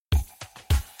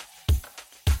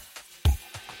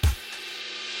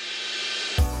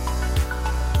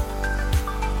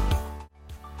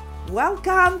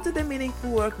Welcome to the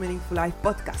Meaningful Work, Meaningful Life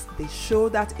podcast, the show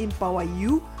that empowers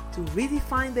you to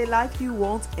redefine the life you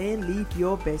want and live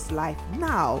your best life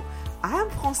now. I am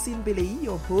Francine Belei,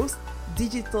 your host,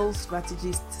 digital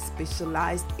strategist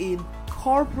specialized in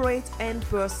corporate and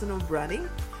personal branding.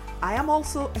 I am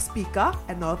also a speaker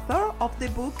and author of the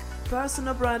book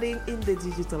Personal Branding in the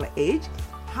Digital Age,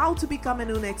 How to Become a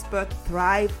Known Expert,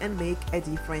 Thrive and Make a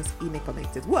Difference in a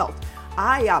Connected World.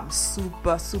 I am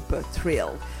super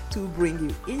thrilled to bring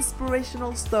you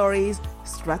inspirational stories,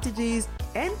 strategies,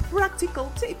 and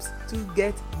practical tips to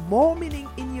get more meaning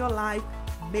in your life,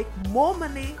 make more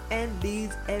money, and lead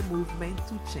a movement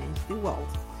to change the world.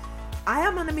 I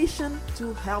am on a mission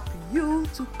to help you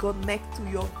to connect to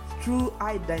your true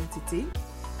identity,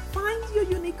 find your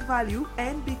unique value,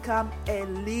 and become a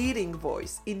leading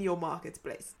voice in your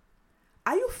marketplace.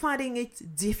 Are you finding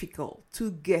it difficult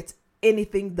to get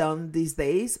anything done these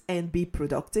days and be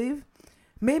productive?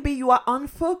 Maybe you are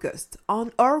unfocused,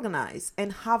 unorganized,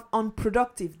 and have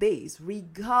unproductive days,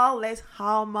 regardless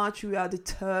how much you are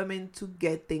determined to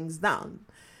get things done.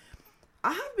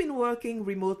 I have been working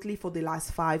remotely for the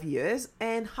last 5 years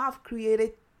and have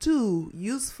created 2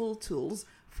 useful tools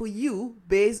for you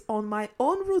based on my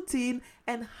own routine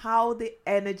and how the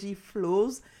energy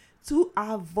flows to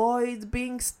avoid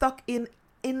being stuck in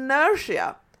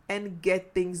inertia and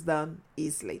get things done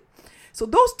easily. So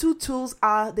those 2 tools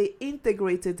are the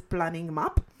integrated planning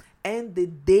map and the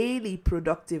daily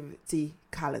productivity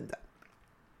calendar.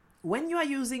 When you are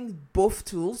using both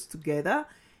tools together,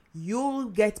 you'll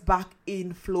get back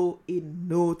in flow in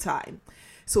no time.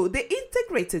 So the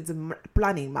integrated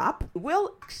planning map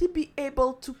will actually be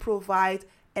able to provide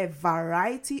a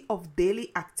variety of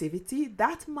daily activity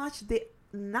that match the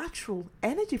natural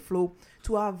energy flow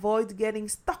to avoid getting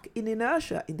stuck in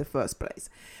inertia in the first place.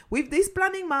 With this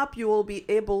planning map, you will be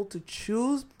able to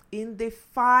choose in the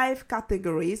 5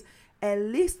 categories a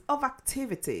list of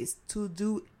activities to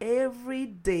do every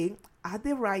day at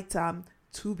the right time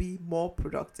to be more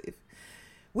productive.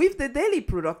 With the daily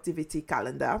productivity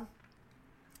calendar,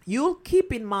 you'll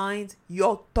keep in mind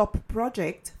your top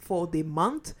project for the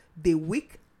month, the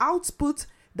week, output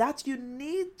that you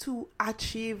need to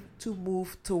achieve to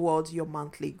move towards your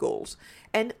monthly goals,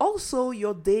 and also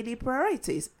your daily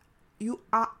priorities. You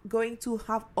are going to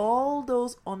have all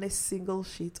those on a single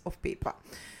sheet of paper.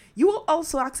 You will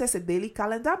also access a daily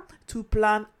calendar to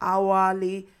plan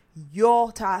hourly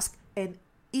your task and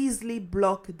easily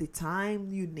block the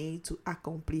time you need to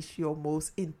accomplish your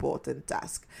most important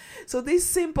task. So this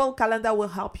simple calendar will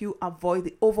help you avoid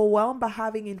the overwhelm by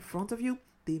having in front of you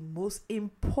the most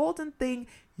important thing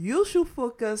you should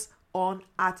focus on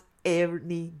at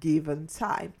any given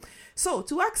time. So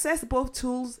to access both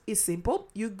tools is simple.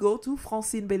 You go to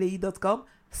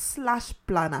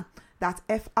francinebelei.com/planner. That's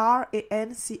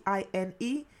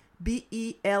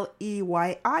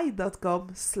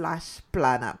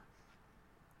Francinebelei.com/planner.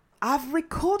 I've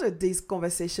recorded this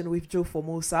conversation with Joe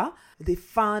Formosa, the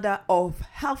founder of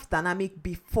Health Dynamic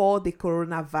before the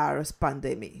coronavirus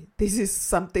pandemic. This is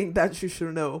something that you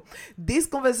should know. This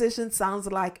conversation sounds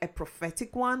like a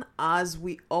prophetic one as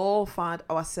we all find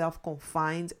ourselves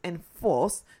confined and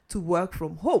forced to work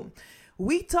from home.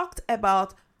 We talked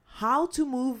about how to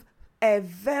move a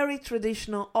very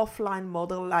traditional offline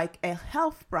model like a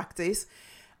health practice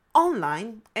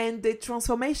online and the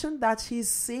transformation that she's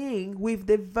seeing with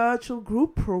the virtual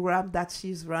group program that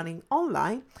she's running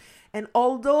online. And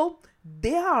although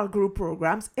there are group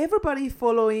programs, everybody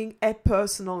following a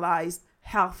personalized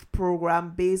health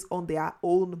program based on their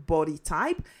own body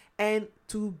type and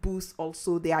to boost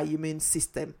also their immune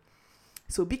system.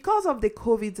 So because of the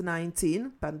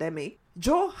COVID-19 pandemic,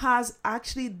 Jo has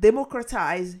actually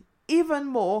democratized even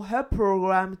more her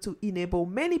program to enable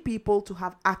many people to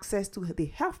have access to the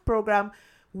health program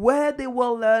where they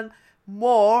will learn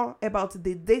more about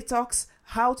the detox,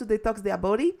 how to detox their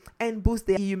body and boost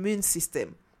their immune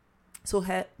system. So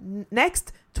her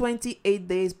next 28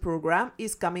 days program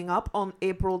is coming up on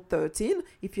April 13.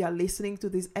 If you are listening to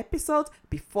this episode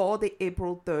before the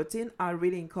April 13, I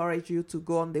really encourage you to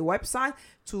go on the website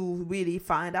to really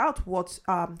find out what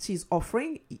she's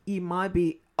offering. It might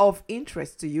be of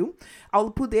interest to you. I'll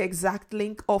put the exact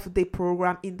link of the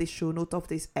program in the show note of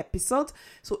this episode.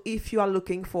 So if you are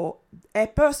looking for a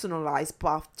personalized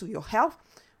path to your health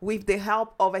with the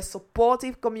help of a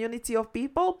supportive community of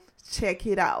people, check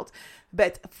it out.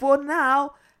 But for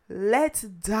now, let's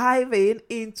dive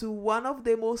into one of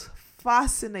the most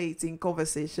fascinating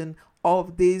conversations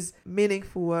of this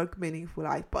Meaningful Work, Meaningful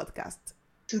Life podcast.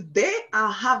 Today,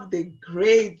 I have the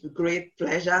great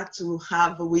pleasure to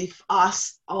have with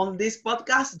us on this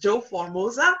podcast, Joe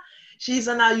Formosa. She's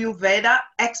an Ayurveda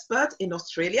expert in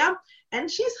Australia, and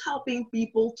she's helping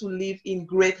people to live in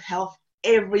great health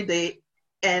every day.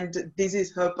 And this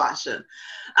is her passion.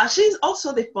 She's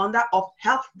also the founder of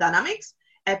Health Dynamics,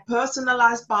 a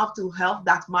personalized path to health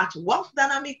that match Wealth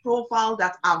Dynamic profile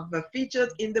that I've featured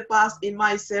in the past in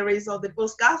my series of the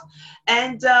podcast,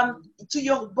 and to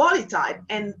your body type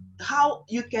and how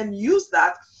you can use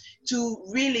that to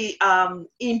really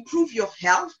improve your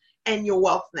health and your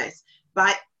wellness.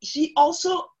 But she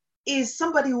also is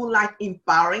somebody who like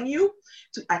empowering you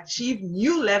to achieve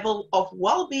new level of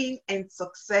well-being and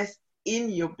success in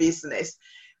your business.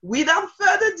 Without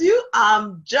further ado,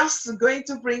 I'm just going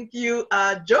to bring you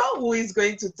Jo, who is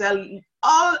going to tell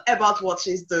all about what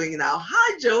she's doing now.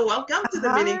 Hi, Jo. Welcome to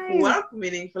the Meaningful Work,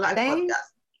 Meaningful Life podcast.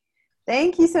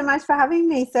 Thank you so much for having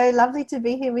me. So lovely to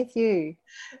be here with you.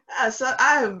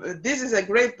 This is a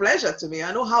great pleasure to me.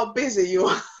 I know how busy you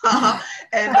are,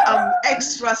 and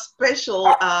extra special.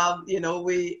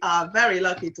 We are very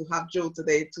lucky to have Jo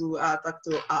today to talk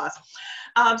to us.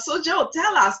 So Jo,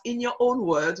 tell us in your own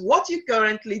words what you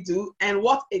currently do and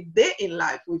what a day in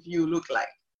life with you look like.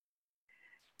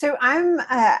 So I'm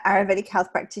an Ayurvedic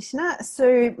health practitioner.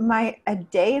 So a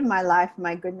day in my life,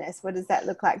 my goodness, what does that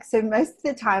look like? So most of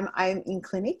the time I'm in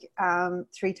clinic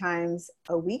 3 times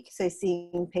a week. So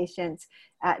seeing patients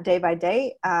day by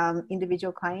day,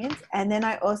 individual clients. And then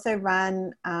I also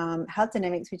run Health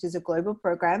Dynamics, which is a global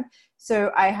program.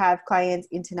 So I have clients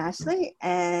internationally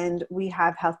and we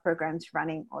have health programs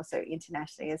running also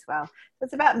internationally as well. So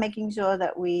it's about making sure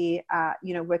that we are,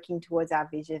 working towards our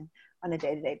vision on a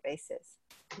day-to-day basis.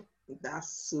 That's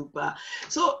super.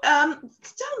 So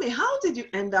tell me, how did you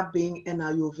end up being an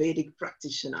Ayurvedic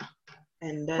practitioner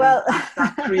and then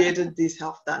created this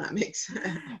Health Dynamics?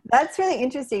 That's really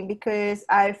interesting because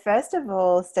I first of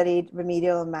all studied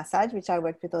remedial massage, which I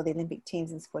worked with all the Olympic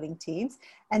teams and sporting teams.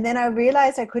 And then I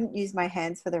realized I couldn't use my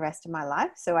hands for the rest of my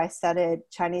life. So I studied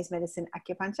Chinese medicine,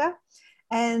 acupuncture.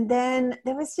 And then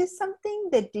there was just something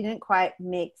that didn't quite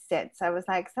make sense. I was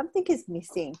like, something is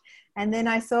missing. And then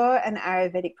I saw an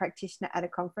Ayurvedic practitioner at a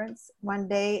conference one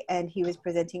day, and he was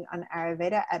presenting on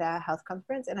Ayurveda at a health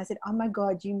conference. And I said, oh my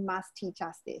God, you must teach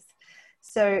us this.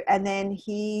 So, and then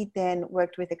he then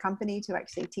worked with a company to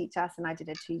actually teach us. And I did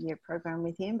a 2-year program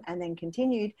with him and then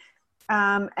continued.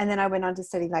 And then I went on to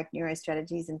study like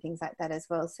neurostrategies and things like that as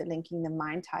well. So linking the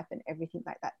mind type and everything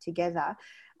like that together.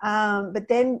 But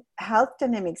then Health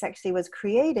Dynamics actually was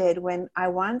created when I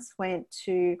once went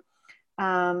to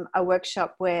a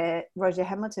workshop where Roger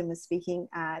Hamilton was speaking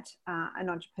at an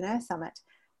entrepreneur summit.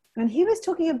 And he was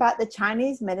talking about the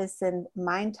Chinese medicine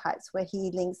mind types, where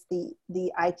he links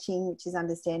the I Ching, which is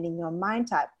understanding your mind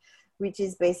type, which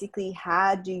is basically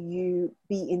how do you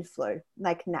be in flow,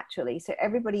 like naturally. So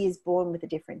everybody is born with a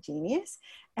different genius.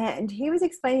 And he was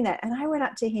explaining that. And I went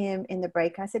up to him in the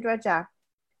break. I said, Roger,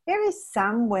 there is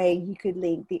some way you could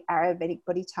link the Ayurvedic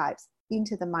body types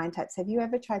into the mind types. Have you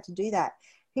ever tried to do that?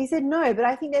 He said, no, but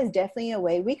I think there's definitely a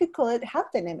way. We could call it Health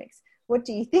Dynamics. What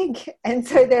do you think? And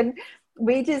so then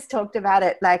we just talked about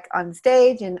it like on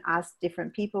stage and asked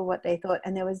different people what they thought.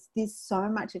 And there was so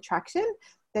much attraction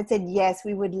that said, yes,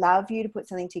 we would love you to put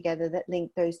something together that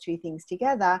linked those 2 things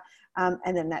together. And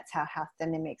then that's how Health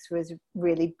Dynamics was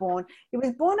really born. It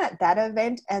was born at that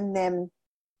event. And then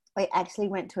we actually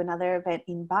went to another event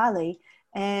in Bali.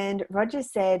 And Roger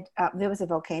said, there was a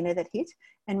volcano that hit.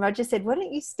 And Roger said, why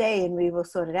don't you stay and we will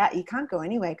sort it out? You can't go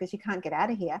anywhere because you can't get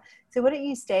out of here. So why don't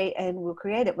you stay and we'll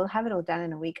create it? We'll have it all done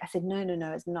in a week. I said, no,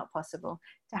 it's not possible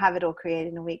to have it all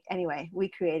created in a week. Anyway, we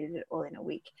created it all in a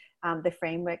week. The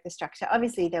framework, the structure.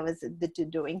 Obviously, there was the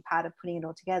doing part of putting it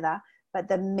all together. But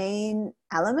the main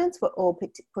elements were all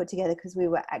put together because we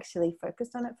were actually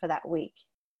focused on it for that week.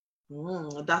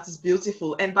 That is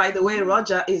beautiful. And by the way,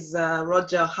 Roger is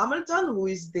Roger Hamilton, who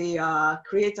is the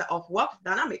creator of Wealth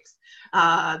Dynamics.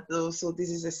 So this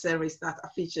is a series that I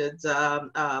featured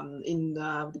in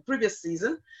the previous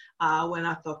season when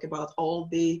I talk about all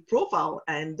the profile.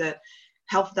 And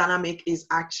Health Dynamic is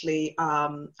actually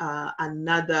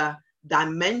another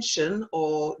dimension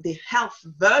or the health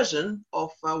version of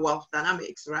Wealth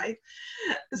Dynamics, right?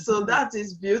 So that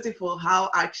is beautiful how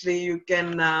actually you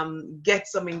can get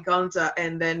some encounter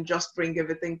and then just bring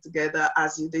everything together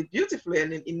as you did beautifully.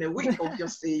 And in a week,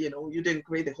 obviously, you didn't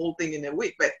create the whole thing in a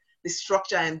week, but the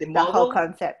structure and the model, whole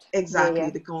concept. Exactly, yeah.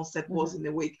 The concept was in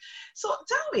a week. So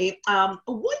tell me,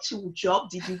 what job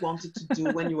did you want to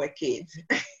do when you were a kid?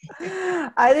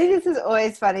 I think this is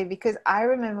always funny because I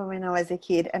remember when I was a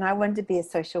kid and I wanted to be a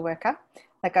social worker.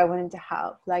 Like I wanted to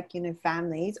help,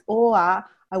 families, or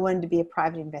I wanted to be a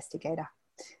private investigator.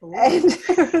 Ooh. And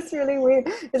it was really weird.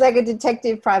 It's like a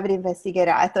detective private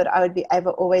investigator. I thought I would be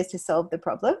able always to solve the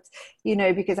problems, you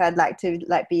know, because I'd like to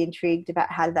be intrigued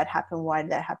about how did that happen, why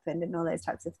did that happen, and all those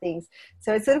types of things.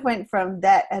 So it sort of went from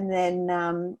that, and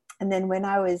then when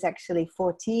I was actually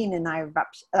 14 and I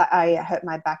hurt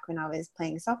my back when I was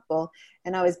playing softball,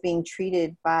 and I was being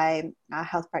treated by a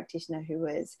health practitioner who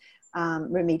was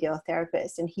remedial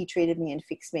therapist, and he treated me and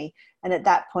fixed me. And at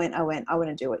that point I went, I want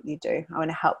to do what you do. I want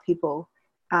to help people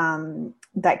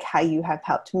like how you have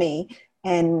helped me,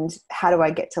 and how do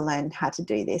I get to learn how to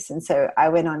do this? And so I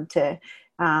went on to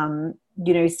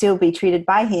you know, still be treated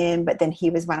by him, but then he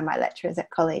was one of my lecturers at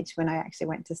college when I actually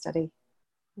went to study.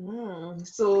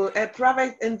 So a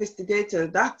private investigator,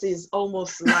 that is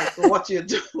almost like what you're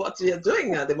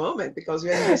doing at the moment, because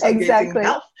you're investigating Exactly.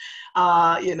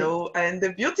 health, you know. And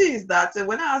the beauty is that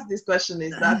when I ask this question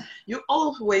is that you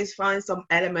always find some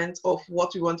element of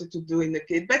what you wanted to do in the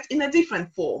kid, but in a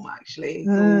different form, actually.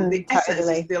 So the essence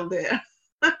is still there.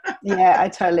 Yeah, I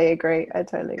totally agree.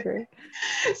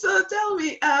 So tell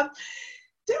me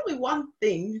one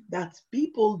thing that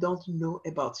people don't know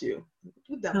about you.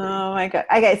 Oh my God.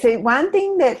 Okay, so one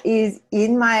thing that is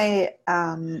in my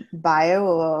bio,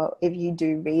 or if you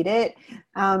do read it,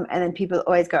 and then people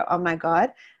always go, oh my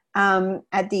God.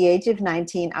 At the age of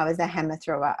 19, I was a hammer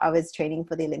thrower. I was training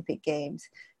for the Olympic Games.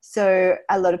 So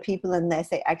a lot of people, unless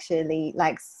they actually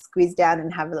like squeeze down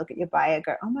and have a look at your bio,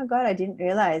 go, oh my God, I didn't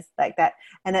realize like that.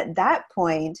 And at that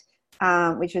point,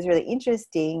 which was really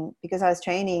interesting, because I was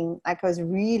training, like I was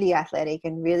really athletic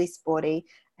and really sporty,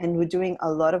 and we're doing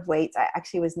a lot of weights. I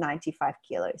actually was 95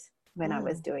 kilos when I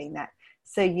was doing that.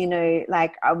 So, you know,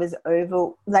 like I was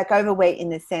overweight in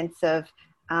the sense of,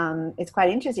 it's quite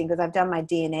interesting because I've done my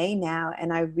DNA now,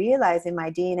 and I realize in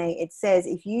my DNA, it says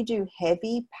if you do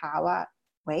heavy power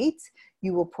weights,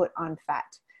 you will put on fat.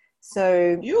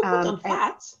 So you put on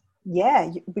fat?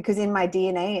 Yeah, because in my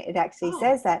DNA, it actually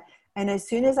says that. And as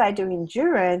soon as I do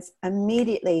endurance,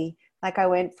 immediately, like I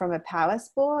went from a power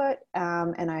sport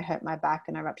and I hurt my back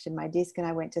and I ruptured my disc, and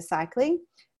I went to cycling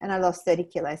and I lost 30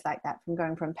 kilos like that, from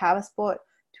going from power sport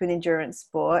to an endurance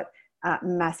sport.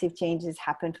 Massive changes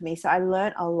happened for me. So I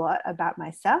learned a lot about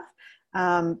myself.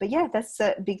 But yeah, that's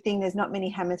a big thing. There's not many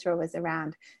hammer throwers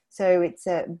around. So it's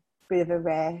a bit of a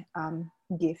rare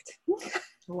gift.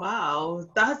 Wow,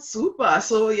 that's super.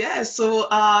 So yeah, so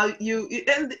you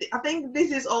and I think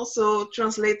this is also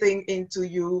translating into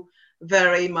you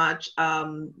very much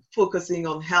focusing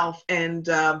on health and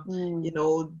you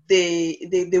know,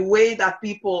 the way that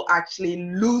people actually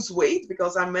lose weight,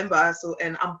 because I remember, so,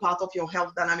 and I'm part of your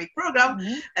health dynamic program,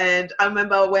 and I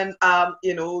remember when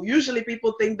you know, usually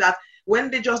people think that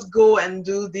when they just go and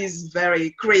do this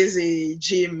very crazy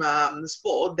gym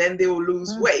sport, then they will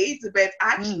lose weight, but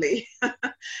actually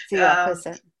the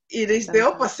opposite. It is the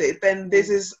opposite. And this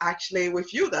is actually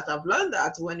with you that I've learned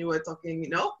that when you were talking, you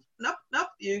know, nope,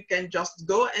 you can just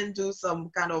go and do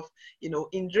some kind of, you know,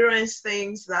 endurance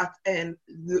things that and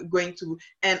going to,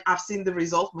 and I've seen the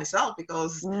result myself,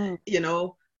 because you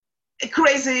know,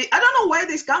 crazy, I don't know where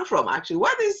this come from actually,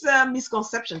 where this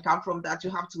misconception come from that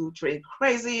you have to train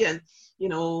crazy and, you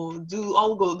know, do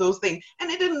all those things, and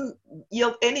it didn't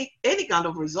yield any kind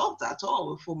of result at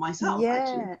all for myself.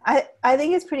 Yeah, actually. I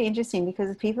think it's pretty interesting,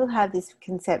 because people have this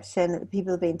conception that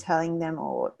people have been telling them,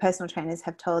 or personal trainers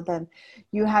have told them,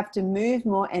 you have to move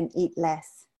more and eat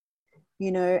less,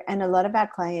 you know. And a lot of our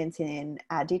clients in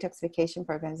our detoxification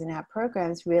programs, in our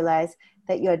programs, realize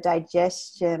that your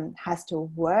digestion has to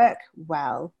work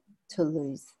well to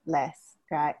lose less,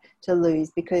 right? To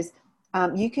lose, because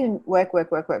you can work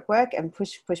and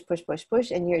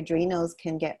push, and your adrenals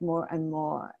can get more and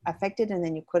more affected, and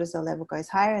then your cortisol level goes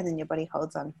higher, and then your body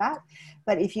holds on fat.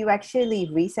 But if you actually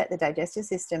reset the digestive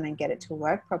system and get it to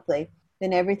work properly,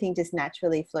 then everything just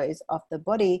naturally flows off the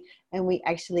body, and we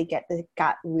actually get the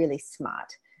gut really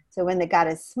smart. So when the gut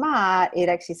is smart, it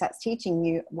actually starts teaching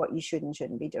you what you should and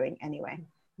shouldn't be doing anyway.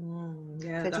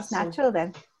 Yeah, so just natural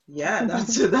then. Yeah,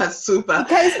 that's super. It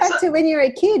goes back to when you're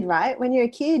a kid, right? When you're a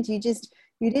kid, you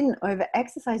didn't over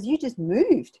exercise, you just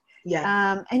moved.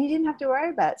 Yeah. And you didn't have to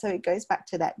worry about it. So it goes back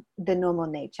to the normal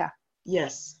nature.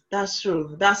 Yes, that's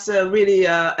true. That's really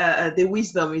the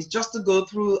wisdom is just to go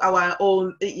through our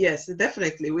own. Yes,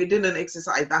 definitely. We didn't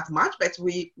exercise that much, but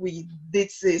we did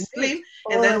stay slim,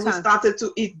 and then we started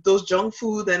to eat those junk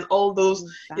food and all those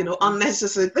you know,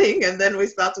 unnecessary thing, and then we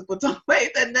start to put on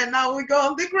weight, and then now we go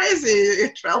on the crazy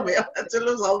trail to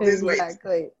lose all this weight.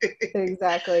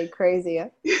 Exactly,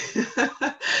 crazier.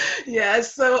 Yeah.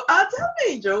 So tell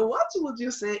me, Jo, what would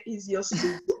you say is your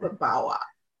superpower?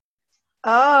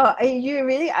 Oh, you're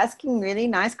really asking really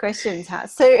nice questions, huh?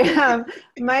 So,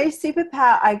 my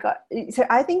superpower so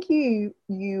I think you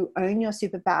own your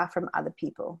superpower from other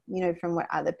people, from what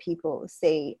other people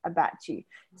say about you.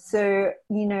 So,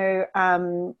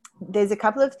 there's a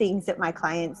couple of things that my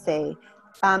clients say.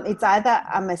 It's either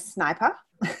I'm a sniper.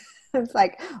 It's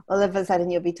like all of a sudden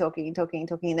you'll be talking, talking,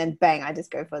 talking, and then bang, I just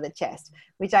go for the chest,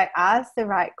 which I ask the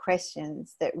right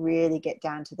questions that really get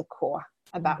down to the core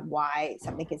about why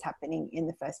something is happening in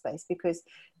the first place, because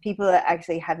people are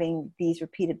actually having these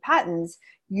repeated patterns,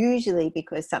 usually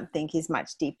because something is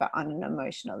much deeper on an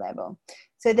emotional level.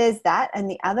 So there's that. And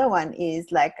the other one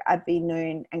is, like, I've been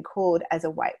known and called as a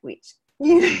white witch.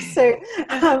 So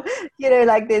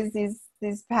like there's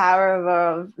this power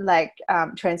of like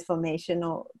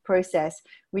transformational process,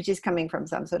 which is coming from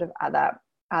some sort of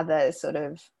other sort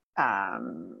of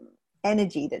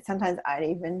energy that sometimes I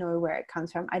don't even know where it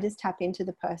comes from. I just tap into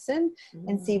the person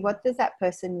and see, what does that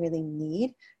person really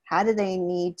need? How do they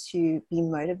need to be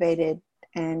motivated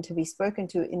and to be spoken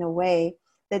to in a way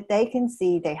that they can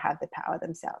see they have the power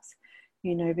themselves?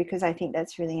 Because I think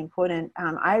that's really important.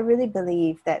 I really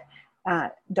believe that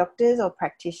doctors or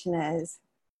practitioners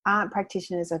aren't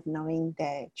practitioners of knowing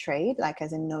their trade, like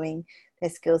as in knowing their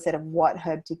skill set of what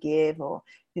herb to give, or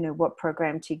what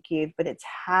program to give, but it's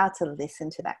how to listen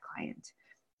to that client.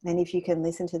 And if you can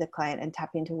listen to the client and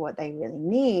tap into what they really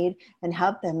need and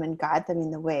help them and guide them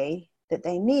in the way that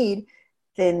they need,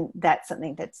 then that's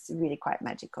something that's really quite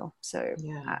magical. So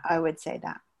Yeah. I would say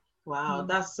that. Wow,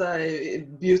 that's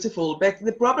beautiful. But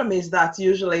the problem is that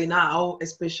usually now,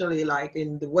 especially like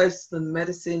in the Western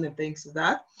medicine and things like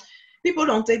that, people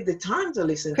don't take the time to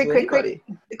listen to anybody.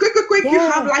 Quick. You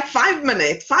have Yeah. like 5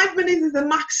 minutes. 5 minutes is the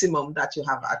maximum that you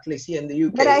have, at least here in the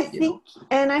UK. But I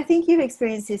think you've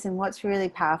experienced this, and what's really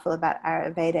powerful about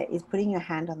Ayurveda is putting your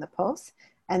hand on the pulse,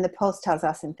 and the pulse tells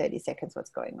us in 30 seconds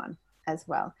what's going on as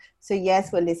well. So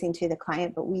yes, we're listening to the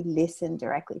client, but we listen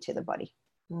directly to the body,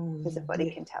 because the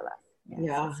body can tell us.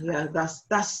 Yes, yeah,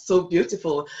 that's so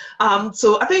beautiful.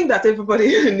 So I think that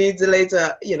everybody needs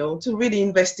later, to really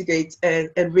investigate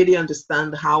and really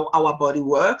understand how our body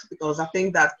works, because I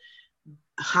think that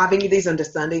having this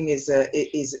understanding is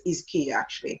key,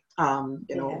 actually. And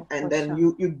then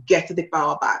sure. you get the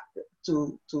power back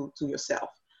to yourself.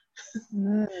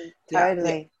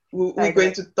 Totally. We're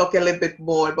going to talk a little bit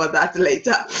more about that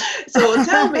later. So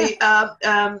tell me,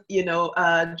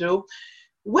 Jo,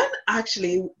 when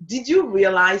actually did you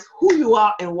realize who you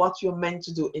are and what you're meant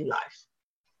to do in life?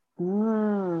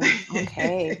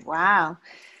 Okay. Wow.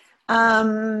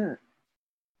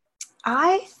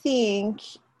 I think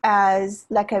as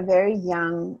like a very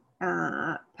young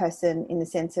person, in the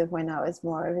sense of when I was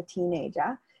more of a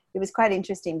teenager, it was quite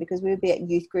interesting because we would be at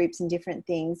youth groups and different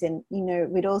things, and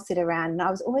we'd all sit around, and I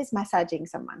was always massaging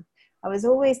someone. I was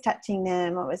always touching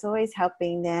them. I was always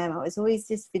helping them. I was always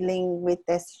just fiddling with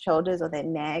their shoulders or their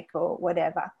neck or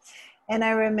whatever. And I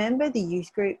remember the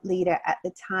youth group leader at the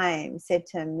time said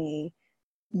to me,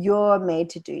 "You're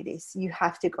made to do this. You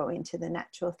have to go into the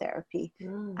natural therapy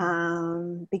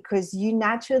because you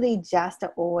naturally just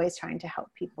are always trying to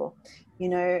help people,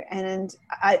 and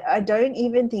I don't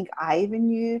even think I even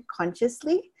knew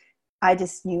consciously. I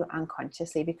just knew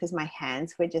unconsciously because my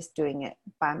hands were just doing it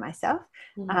by myself.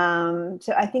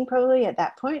 So I think probably at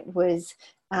that point was,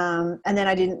 and then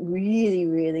I didn't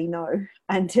really know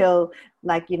until,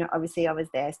 like, obviously I was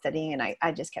there studying, and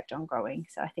I just kept on growing.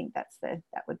 So I think that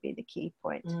would be the key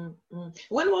point. How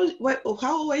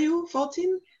old were you?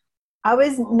 14? I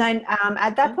was 9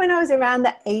 at that point. I was around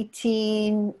the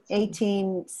 18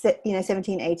 17,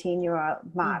 18-year-old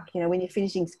mark, when you're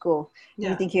finishing school and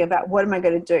you're thinking about what am I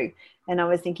going to do. And I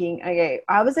was thinking, okay,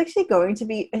 I was actually going to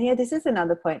be, and this is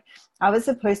another point, I was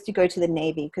supposed to go to the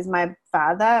Navy because my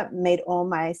father made all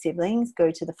my siblings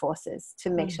go to the forces to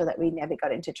make sure that we never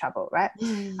got into trouble, right?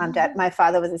 My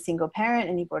father was a single parent,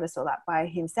 and he brought us all up by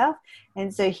himself,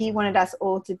 and so he wanted us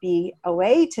all to be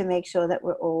away to make sure that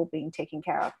we're all being taken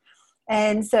care of.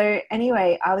 And so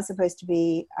anyway, I was supposed to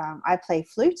be, I play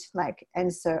flute,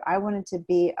 and so I wanted to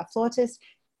be a flautist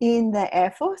in the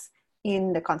Air Force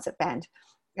in the concert band.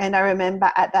 And I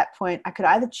remember at that point, I could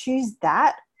either choose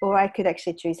that or I could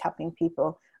actually choose helping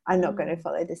people. I'm not going to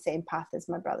follow the same path as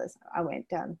my brothers. I went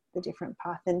down the different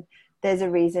path, and there's a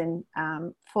reason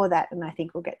for that. And I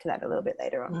think we'll get to that a little bit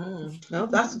later on. No,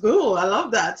 that's cool. I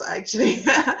love that, actually.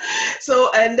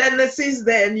 So, and then since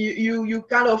then, you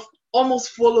kind of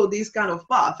almost follow this kind of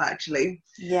path, actually.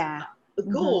 Yeah.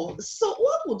 Cool. So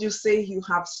what would you say you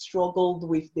have struggled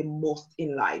with the most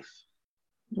in life?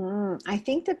 I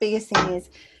think the biggest thing is,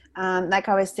 like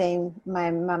I was saying,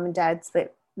 my mum and dad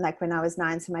split like when I was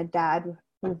 9. So my dad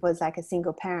was like a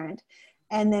single parent.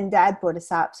 And then dad brought us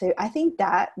up. So I think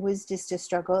that was just a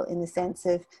struggle in the sense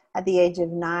of at the age of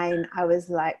 9, I was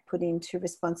like put into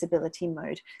responsibility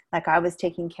mode. Like I was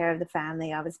taking care of the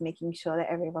family. I was making sure that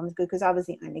everyone was good because I was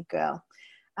the only girl.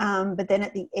 But then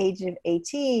at the age of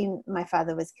 18, my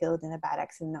father was killed in a bad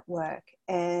accident at work.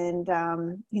 And,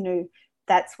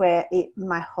 that's where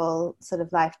my whole sort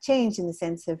of life changed in the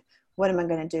sense of what am I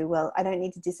going to do? Well, I don't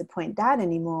need to disappoint dad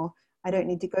anymore. I don't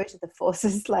need to go to the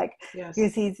forces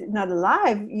because he's not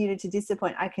alive, to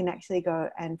disappoint. I can actually go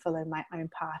and follow my own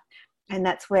path. And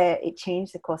that's where it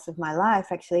changed the course of my life.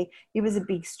 Actually, it was a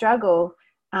big struggle,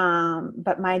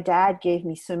 but my dad gave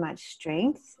me so much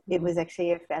strength. It was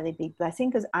actually a fairly big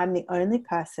blessing because I'm the only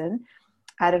person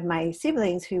out of my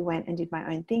siblings who went and did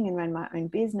my own thing and ran my own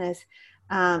business.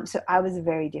 So I was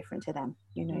very different to them,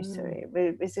 so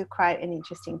it was quite an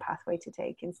interesting pathway to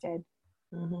take instead.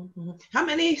 How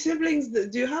many siblings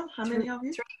do you have? How many of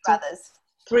you? 3 brothers.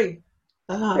 3.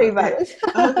 3 brothers.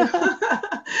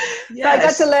 Yes. So I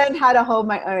got to learn how to hold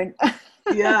my own.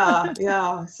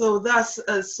 Yeah. So that's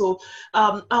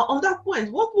on that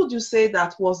point, what would you say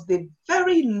that was the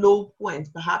very low point,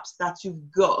 perhaps, that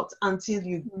you've got until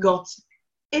you got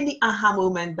any aha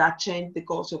moment that changed the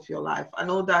course of your life? I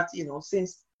know that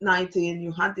since 19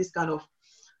 you had this kind of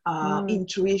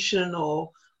intuition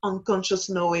or unconscious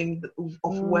knowing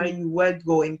of where you were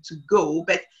going to go,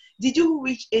 but did you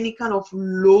reach any kind of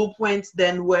low point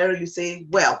then where you say,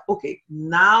 well, okay,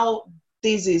 now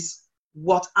this is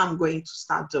what I'm going to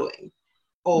start doing?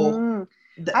 Or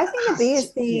I think the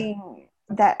biggest thing,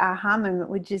 that aha moment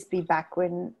would just be back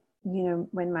when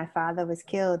when my father was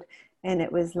killed, and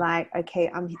it was like, okay,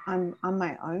 I'm on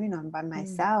my own, I'm by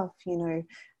myself,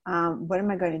 what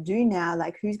am I going to do now?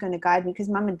 Like, who's going to guide me? Because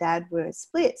mum and dad were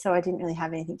split, so I didn't really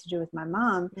have anything to do with my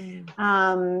mum.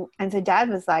 And so dad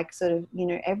was like sort of,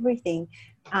 everything.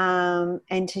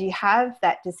 And to have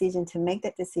that decision, to make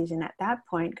that decision at that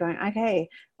point, going, okay,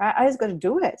 right, I just got to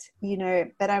do it,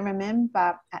 But I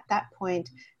remember at that point,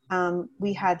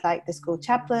 we had like the school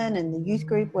chaplain and the youth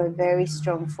group were very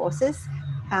strong forces.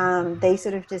 They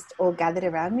sort of just all gathered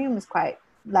around me and was quite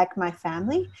like my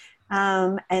family.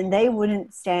 And they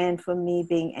wouldn't stand for me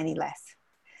being any less,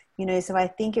 so I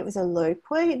think it was a low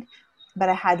point, but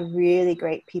I had really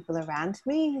great people around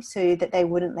me so that they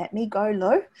wouldn't let me go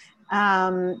low.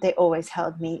 They always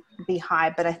held me be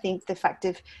high, but I think the fact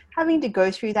of having to go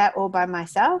through that all by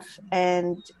myself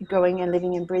and going and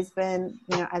living in Brisbane,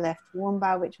 I left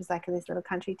Woomba, which was like this little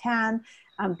country town,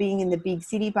 being in the big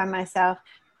city by myself,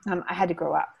 I had to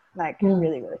grow up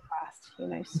really, really fast,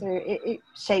 so it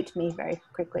shaped me very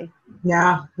quickly.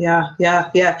 Yeah.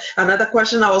 Another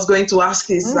question I was going to ask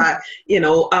is that,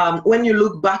 when you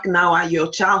look back now at your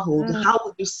childhood, how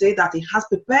would you say that it has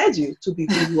prepared you to be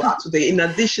who you are today, in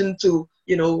addition to,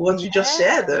 what you just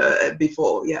shared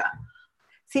before? Yeah.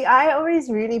 See, I always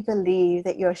really believe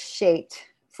that you're shaped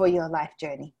for your life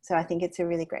journey. So I think it's a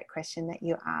really great question that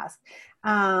you asked,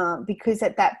 because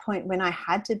at that point when I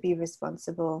had to be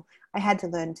responsible, I had to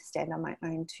learn to stand on my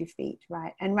own 2 feet,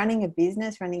 right? And running a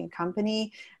business, running a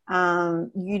company,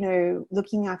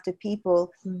 looking after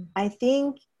people, I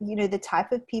think, the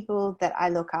type of people that I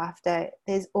look after,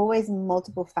 there's always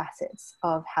multiple facets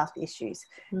of health issues,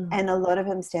 and a lot of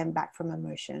them stem back from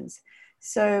emotions.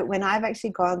 So when I've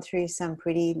actually gone through some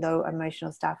pretty low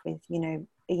emotional stuff with,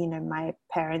 my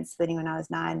parents splitting when I was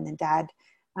 9, and then dad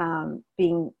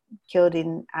being killed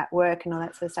at work and all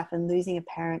that sort of stuff, and losing a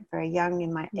parent very young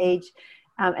in my age,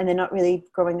 and then not really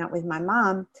growing up with my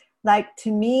mom. Like,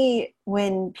 to me,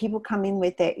 when people come in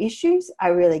with their issues, I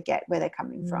really get where they're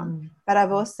coming from. But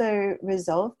I've also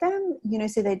resolved them,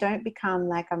 so they don't become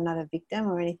like, I'm not a victim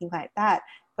or anything like that,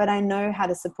 but I know how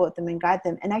to support them and guide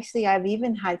them. And actually, I've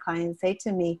even had clients say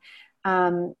to me,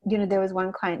 there was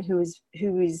one client who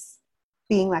was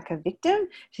being like a victim.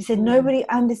 She said, nobody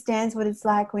understands what it's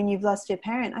like when you've lost your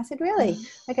parent. I said, really?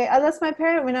 Okay, I lost my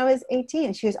parent when I was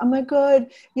 18. She goes, oh my God,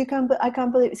 I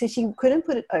can't believe it. So she couldn't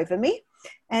put it over me.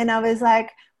 And I was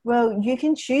like, well, you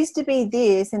can choose to be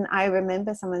this. And I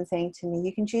remember someone saying to me,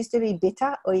 you can choose to be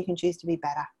bitter or you can choose to be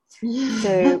better.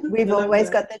 So we've always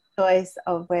got the choice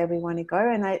of where we want to go.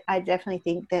 And I definitely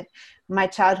think that my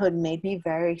childhood made me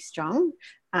very strong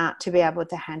to be able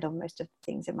to handle most of the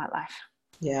things in my life.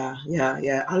 Yeah.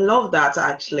 I love that,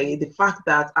 actually. The fact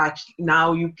that actually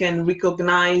now you can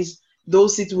recognize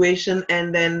those situations,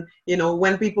 and then,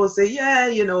 when people say,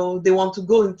 they want to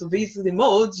go into victim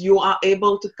mode, you are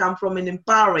able to come from an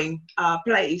empowering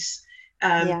place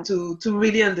to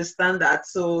really understand that.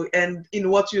 So, and in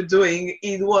what you're doing,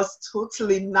 it was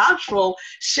totally natural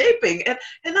shaping. And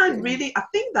I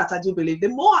think that I do believe the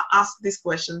more I ask this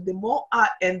question,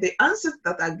 and the answers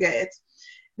that I get,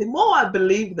 the more I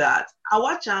believe that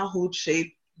our childhood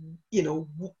shape,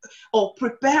 or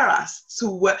prepare us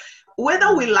to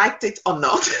whether we liked it or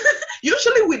not.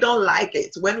 Usually we don't like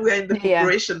it when we're in the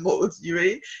preparation mode,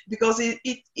 because it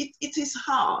is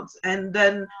hard. And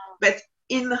then, but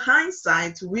in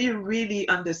hindsight, we really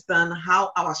understand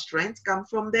how our strengths come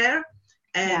from there,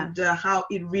 and how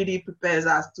it really prepares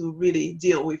us to really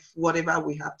deal with whatever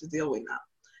we have to deal with now.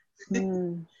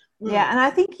 Yeah, and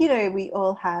I think, we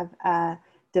all have a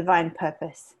divine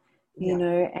purpose.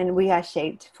 And we are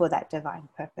shaped for that divine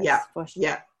purpose. For sure.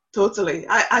 Yeah, totally.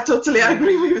 I totally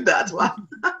agree with that one.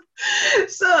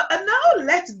 So, and now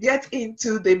let's get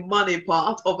into the money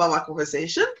part of our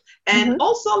conversation, and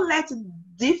also let's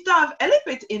deep dive a little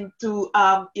bit into,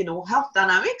 health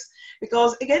dynamics,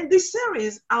 because again, this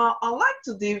series, I like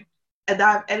to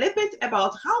dive a little bit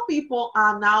about how people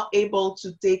are now able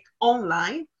to take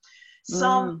online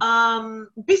some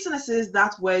businesses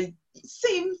that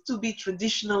seem to be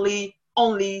traditionally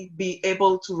only be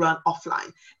able to run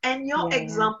offline. And your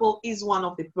example is one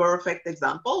of the perfect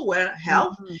example, where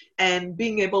health and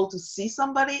being able to see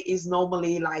somebody is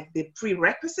normally like the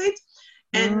prerequisite.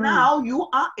 And now you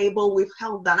are able with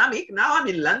Health Dynamic. Now I'm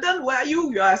in London. Where are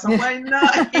you? You are somewhere in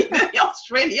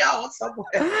Australia or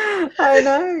somewhere. I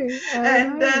know.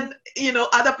 And then,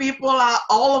 other people are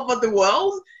all over the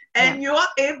world. And you are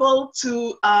able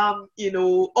to,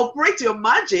 operate your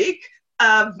magic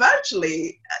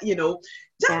virtually.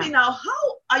 Tell me now, how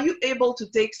are you able to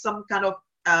take some kind of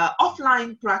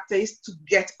offline practice to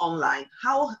get online?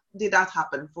 How did that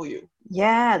happen for you?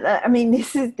 Yeah, I mean,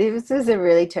 this was a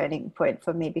really turning point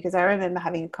for me, because I remember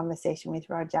having a conversation with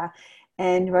Roger,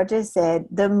 and Roger said,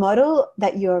 the model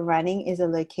that you're running is a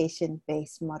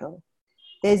location-based model.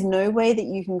 There's no way that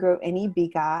you can grow any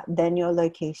bigger than your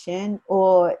location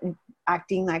or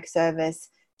acting like service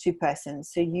to persons.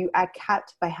 So you are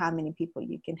capped by how many people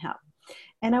you can help.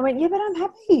 And I went, yeah, but I'm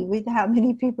happy with how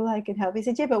many people I can help. He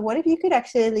said, yeah, but what if you could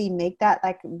actually make that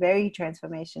like very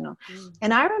transformational?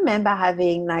 And I remember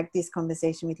having like this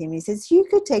conversation with him. He says, you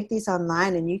could take this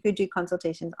online and you could do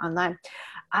consultations online.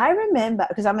 I remember,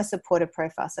 because I'm a supporter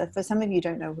profile. So for some of you who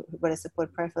don't know what a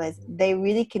support profile is, they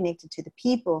really connected to the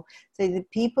people. So the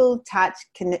people touch,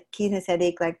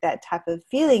 kinesthetic, like that type of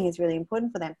feeling is really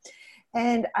important for them.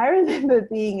 And I remember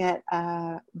being at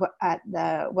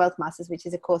the Wealth Masters, which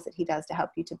is a course that he does to help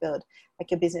you to build like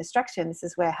your business structure. And this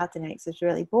is where Health Dynamics was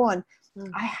really born.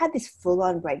 I had this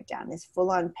full-on breakdown, this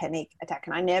full-on panic attack,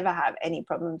 and I never have any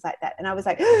problems like that. And I was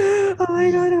like, oh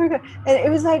my God. And it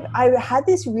was like, I had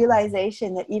this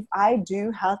realization that if I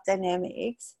do Health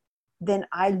Dynamics, then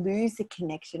I lose the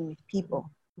connection with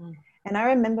people. And I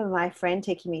remember my friend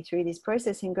taking me through this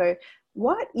process and go,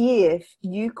 what if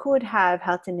you could have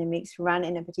Health Dynamics run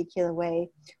in a particular way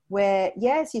where,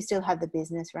 yes, you still have the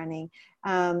business running,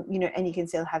 and you can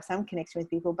still have some connection with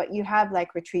people, but you have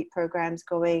like retreat programs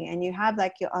going, and you have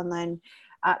like your online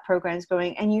programs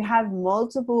going, and you have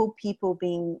multiple people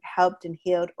being helped and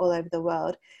healed all over the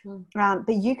world.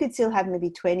 But you could still have maybe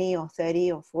 20 or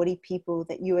 30 or 40 people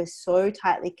that you are so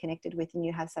tightly connected with and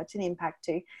you have such an impact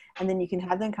to, and then you can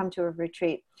have them come to a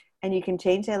retreat and you can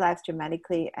change their lives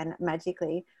dramatically and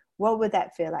magically. What would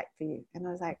that feel like for you? And I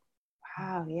was like,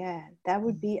 wow, yeah, that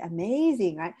would be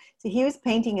amazing, right? So he was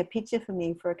painting a picture for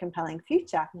me for a compelling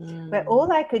future. But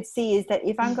all I could see is that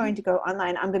if I'm going to go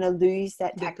online, I'm going to lose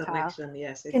that tactile connection.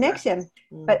 Yes, connection.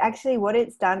 But actually what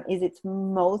it's done is it's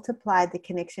multiplied the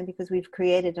connection, because we've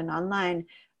created an online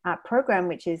program,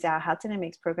 which is our Health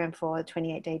Dynamics program for a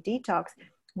 28-day detox.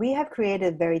 We have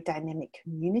created a very dynamic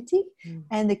community,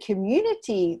 and the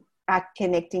community are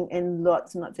connecting in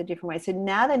lots and lots of different ways. So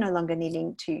now they're no longer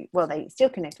needing to, well, they still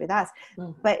connect with us,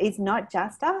 but it's not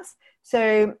just us.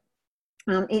 So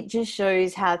it just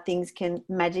shows how things can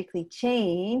magically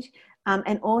change.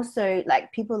 And also,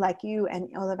 like, people like you and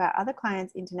all of our other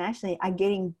clients internationally are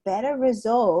getting better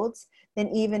results than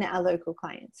even our local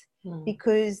clients,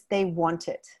 because they want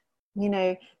it.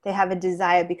 They have a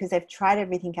desire, because they've tried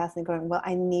everything else and going, well,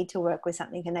 I need to work with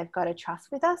something, and they've got to trust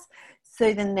with us.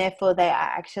 So then therefore they are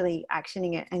actually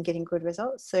actioning it and getting good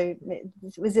results. So it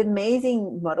was an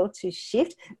amazing model to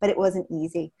shift, but it wasn't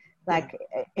easy. Like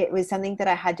it was something that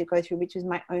I had to go through, which was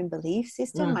my own belief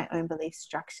system, my own belief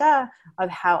structure of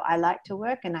how I like to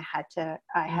work. And I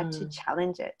had to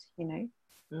challenge it,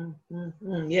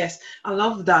 Yes, I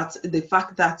love that. The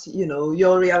fact that,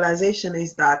 your realization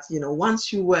is that,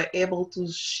 once you were able to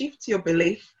shift your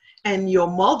belief and your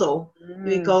model,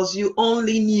 because you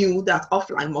only knew that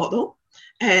offline model.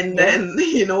 And then,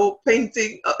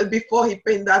 painting before he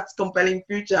painted that compelling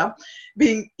future,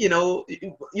 being,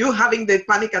 you having the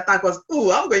panic attack was,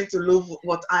 oh, I'm going to lose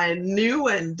what I knew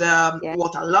and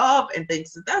what I love and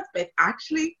things like that. But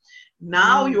actually,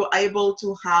 now you're able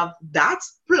to have that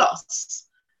plus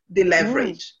the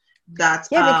leverage that.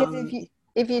 Because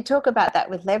if you talk about that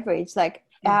with leverage, like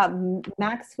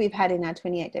max we've had in our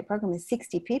 28-day program is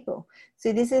 60 people.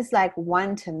 So this is like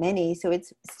one to many. So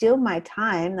it's still my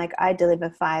time. Like I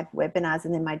deliver 5 webinars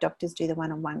and then my doctors do the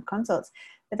one-on-one consults.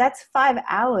 But that's 5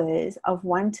 hours of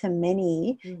one to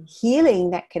many healing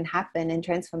that can happen and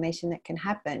transformation that can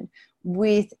happen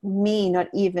with me not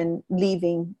even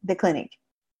leaving the clinic,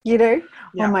 or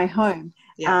my home.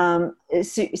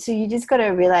 So you just got to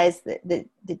realize that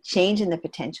the change and the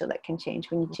potential that can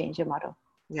change when you change your model.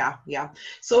 Yeah.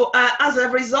 So as a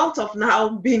result of now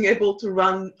being able to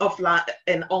run offline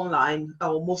and online,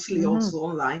 or mostly also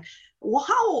online,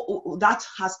 how that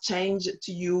has changed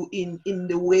to you in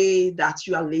the way that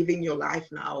you are living your life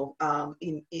now,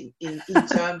 in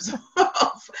terms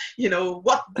of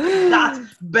what that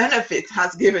benefit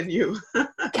has given you?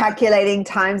 Calculating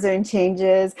time zone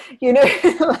changes,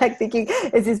 like thinking,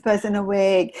 is this person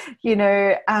awake?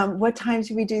 What time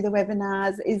should we do the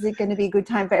webinars? Is it going to be a good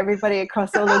time for everybody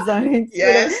across all the zones?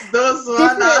 Yes, those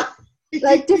ones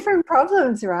like different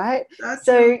problems, right? That's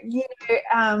so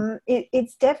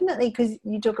it's definitely, because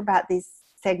you talk about this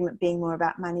segment being more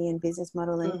about money and business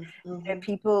model, and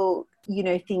people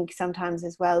think sometimes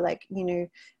as well, like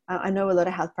I know a lot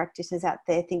of health practitioners out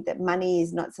there think that money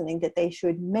is not something that they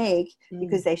should make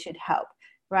because they should help,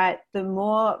 right? The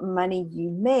more money you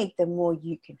make, the more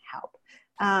you can help,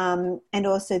 and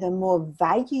also the more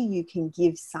value you can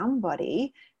give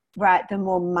somebody, right, the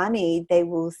more money they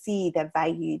will see the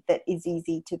value that is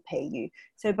easy to pay you.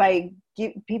 So by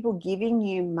people giving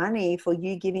you money for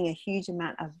you giving a huge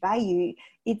amount of value,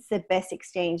 it's the best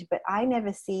exchange. But I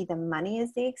never see the money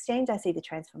as the exchange. I see the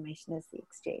transformation as the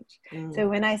exchange. So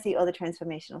when I see all the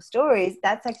transformational stories,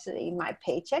 that's actually my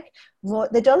paycheck.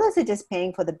 The dollars are just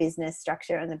paying for the business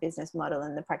structure and the business model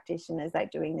and the practitioners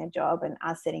like doing their job and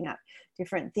us setting up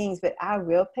different things. But our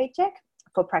real paycheck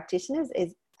for practitioners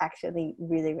is actually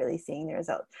really, really seeing the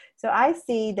results. So I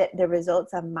see that the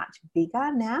results are much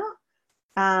bigger now,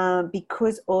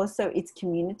 because also it's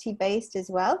community based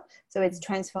as well. So it's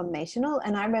transformational.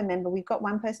 And I remember we've got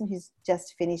one person who's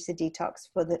just finished the detox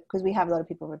because we have a lot of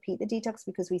people repeat the detox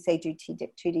because we say do 2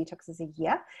 detoxes a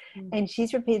year. And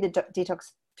she's repeated the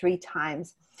detox 3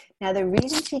 times. Now, the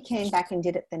reason she came back and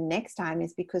did it the next time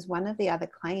is because one of the other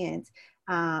clients,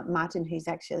 Martin, who's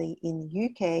actually in the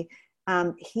UK,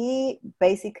 he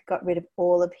basically got rid of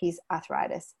all of his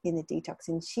arthritis in the detox,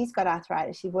 and she's got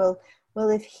arthritis. She will,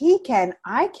 if he can,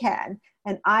 I can,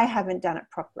 and I haven't done it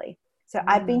properly. So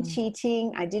I've been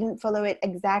cheating. I didn't follow it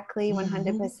exactly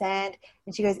 100%.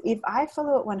 And she goes, if I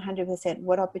follow it 100%,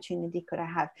 what opportunity could I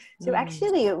have? So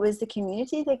actually it was the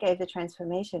community that gave the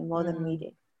transformation more than we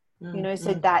did.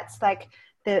 So that's like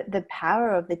the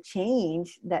power of the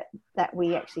change that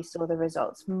we actually saw the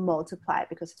results multiply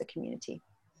because of the community.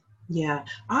 Yeah,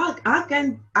 I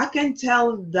can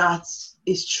tell that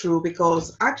is true,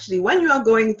 because actually when you are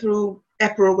going through a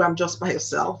program just by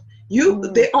yourself,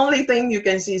 the only thing you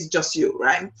can see is just you,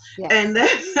 right? Yeah. And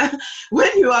then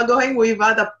when you are going with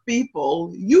other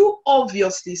people, you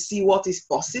obviously see what is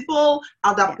possible.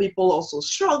 Other people also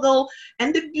struggle.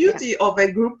 And the beauty of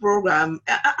a group program,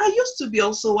 I used to be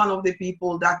also one of the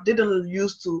people that didn't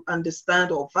used to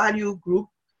understand or value group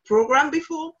program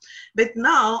before, but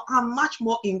now I'm much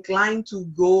more inclined to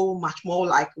go much more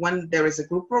like when there is a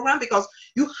group program, because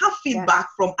you have feedback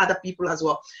from other people as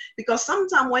well. Because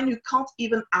sometimes when you can't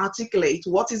even articulate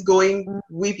what is going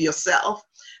with yourself,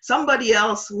 somebody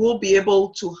else will be able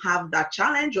to have that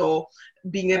challenge or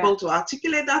being able to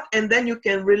articulate that, and then you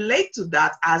can relate to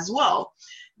that as well.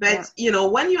 But,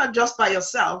 when you are just by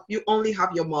yourself, you only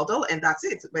have your model and that's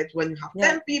it. But when you have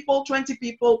 10 people, 20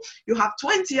 people, you have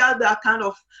 20 other kind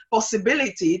of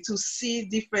possibility to see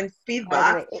different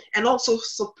feedback and also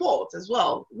support as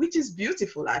well, which is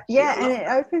beautiful, actually. Yeah, and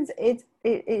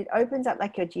it opens up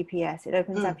like your GPS. It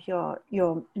opens up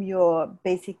your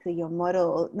basically your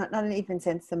model, not even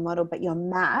sense the model, but your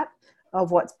map of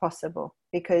what's possible,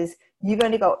 because you've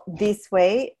only got this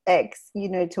way, X,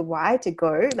 to Y to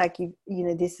go, like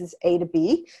this is A to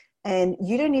B, and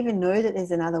you don't even know that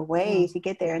there's another way to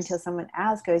get there until someone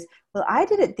else goes, well, I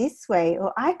did it this way,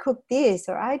 or I cooked this,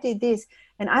 or I did this.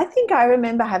 And I think I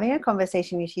remember having a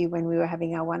conversation with you when we were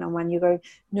having our one-on-one. You go,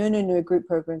 no, group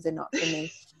programs are not for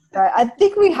me. So I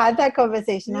think we had that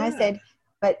conversation. I said,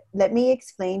 But let me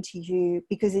explain to you,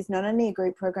 because it's not only a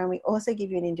group program, we also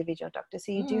give you an individual doctor.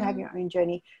 So you do have your own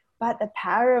journey. But the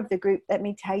power of the group, let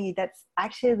me tell you, that's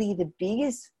actually the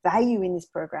biggest value in this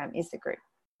program is the group.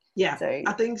 Yeah, So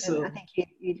I think so. I think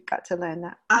you got to learn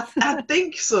that. I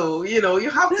think so. You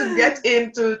have to get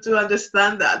into to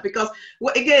understand that, because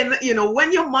again,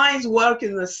 when your minds work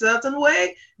in a certain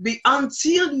way,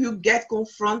 until you get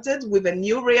confronted with a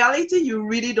new reality, you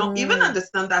really don't even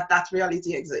understand that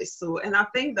reality exists. So, and I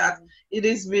think that it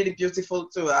is really beautiful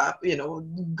to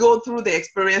go through the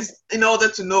experience in order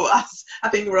to know. As I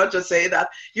think Roger said, that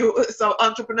some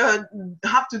entrepreneurs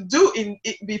have to do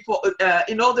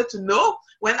in order to know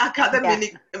when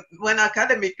academic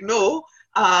know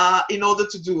in order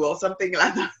to do, or something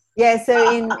like that. Yeah,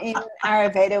 so in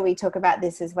Ayurveda we talk about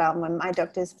this as well. When my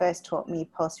doctors first taught me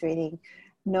pulse reading,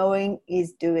 knowing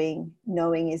is doing,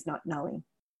 knowing is not knowing.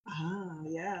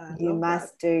 Yeah, you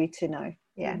must do to know.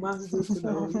 Yeah, you must do to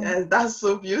know. Yes, that's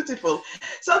so beautiful.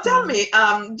 So tell me,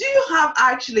 do you have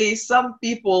actually some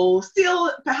people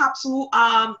still perhaps who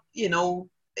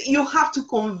you have to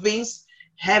convince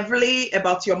heavily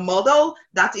about your model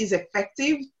that is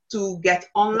effective to get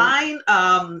online,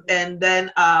 and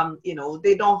then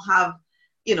they don't have,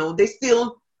 they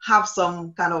still have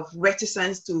some kind of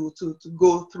reticence to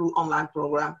go through online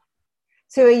program?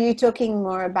 So are you talking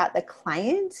more about the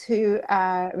clients who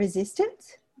are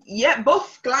resistant? Yeah,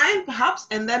 both client perhaps,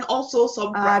 and then also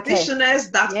some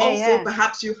practitioners that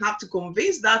perhaps you have to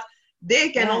convince that they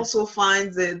can also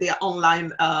find their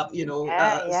online,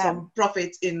 some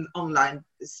profit in online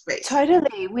space.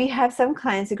 Totally. We have some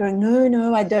clients who are going,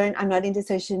 no, I'm not into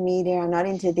social media. I'm not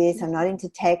into this. I'm not into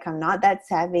tech. I'm not that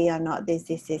savvy. I'm not this.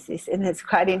 And it's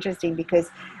quite interesting because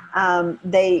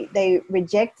they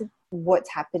reject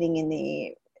what's happening in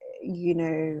the,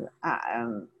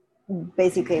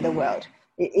 basically the world.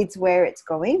 It's where it's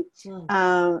going.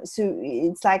 So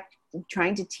it's like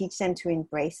trying to teach them to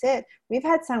embrace it. We've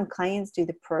had some clients do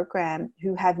the program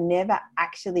who have never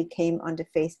actually came onto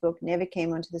Facebook, never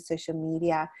came onto the social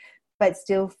media, but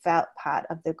still felt part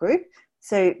of the group.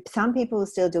 So some people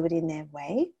still do it in their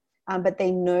way, but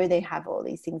they know they have all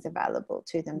these things available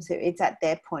to them. So it's at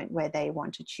their point where they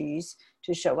want to choose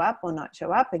to show up or not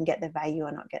show up and get the value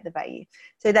or not get the value.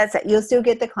 So that's it. You'll still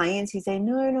get the clients who say,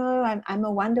 no, I'm a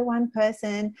one-to-one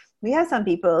person. We have some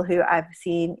people who I've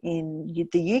seen in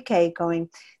the UK going,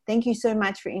 thank you so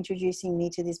much for introducing me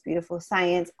to this beautiful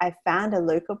science. I found a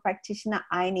local practitioner.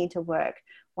 I need to work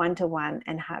one-to-one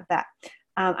and have that.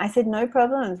 I said, no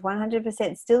problems,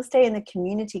 100%. Still stay in the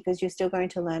community because you're still going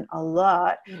to learn a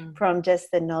lot from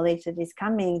just the knowledge that is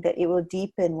coming, that it will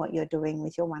deepen what you're doing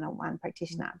with your one-on-one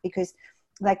practitioner. Because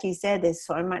like you said, there's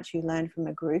so much you learn from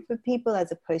a group of people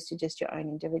as opposed to just your own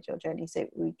individual journey. So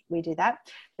we do that.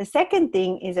 The second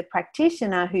thing is a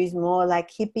practitioner who's more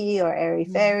like hippie or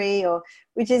airy-fairy,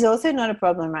 which is also not a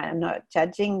problem, right? I'm not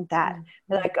judging that.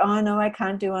 They're like, oh, no, I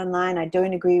can't do online. I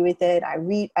don't agree with it.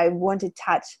 I want to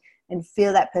touch and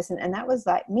feel that person. And that was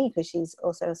like me, because she's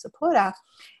also a supporter.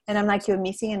 And I'm like, you're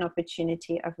missing an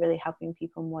opportunity of really helping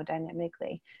people more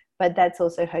dynamically. But that's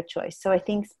also her choice. So I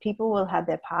think people will have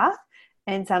their path.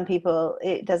 And some people,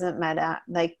 it doesn't matter,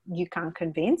 like you can't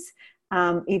convince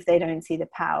if they don't see the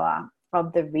power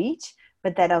of the reach,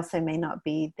 but that also may not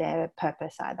be their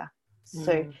purpose either.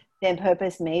 So their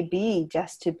purpose may be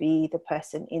just to be the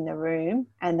person in the room,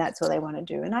 and that's all they want to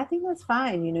do. And I think that's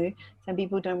fine. Some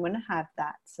people don't want to have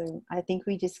that. So I think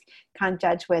we just can't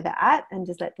judge where they're at and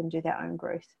just let them do their own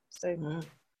growth. So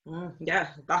yeah,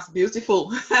 that's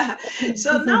beautiful.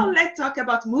 So now let's talk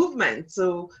about movement.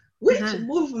 So which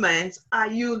movements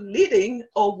are you leading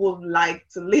or would like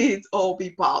to lead or be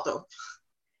part of?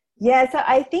 Yeah, so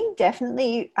I think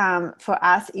definitely for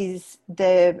us is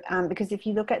because if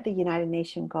you look at the United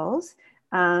Nations goals,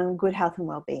 good health and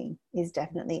well-being is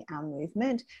definitely our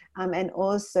movement, and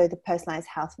also the personalized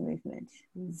health movement,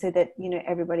 so that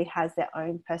everybody has their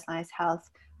own personalized health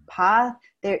path.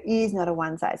 There is not a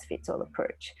one-size-fits-all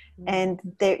approach, and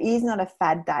there is not a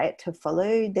fad diet to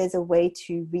follow. There's a way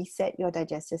to reset your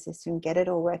digestive system, get it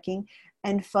all working,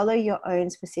 and follow your own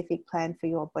specific plan for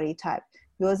your body type.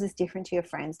 Yours is different to your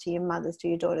friends, to your mothers, to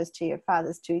your daughters, to your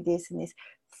fathers, to this and this.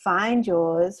 Find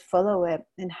yours, follow it,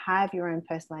 and have your own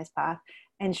personalized path.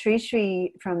 And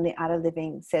Sri from The Art of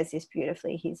Living says this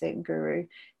beautifully. He's a guru.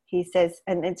 He says,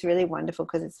 and it's really wonderful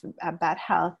because it's about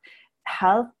health.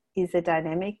 Health is a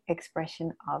dynamic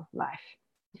expression of life.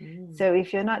 So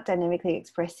if you're not dynamically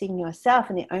expressing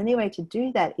yourself, and the only way to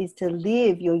do that is to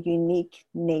live your unique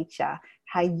nature,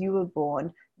 how you were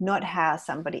born, not how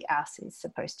somebody else is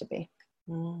supposed to be.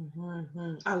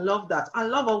 I love that. I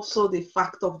love also the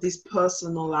fact of this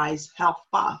personalized health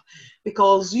path,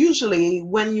 because usually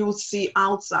when you see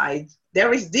outside,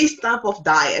 there is this type of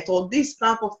diet or this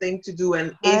type of thing to do,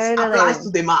 and it applies to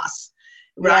the mass,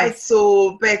 right? Yes.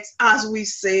 So, but as we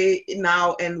say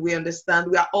now, and we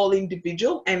understand, we are all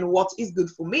individual, and what is good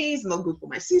for me is not good for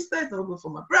my sister, it's not good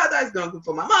for my brother, it's not good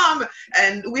for my mom,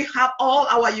 and we have all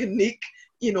our unique,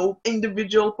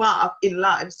 individual path in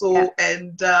life. So,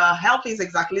 and health is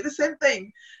exactly the same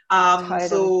thing. Totally.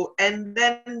 So, and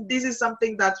then this is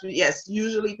something that, yes,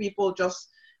 usually people just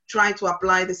try to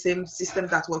apply the same system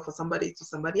that work for somebody to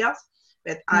somebody else.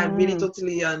 But I really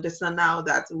totally understand now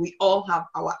that we all have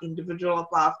our individual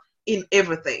path in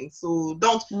everything. So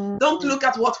don't look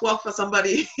at what worked for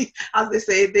somebody. As they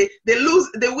say, they lose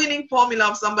the winning formula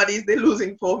of somebody is the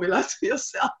losing formula to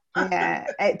yourself.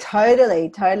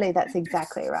 Totally. That's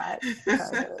exactly right.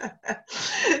 Totally.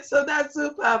 So that's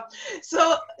super.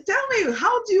 So tell me,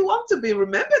 how do you want to be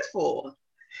remembered for?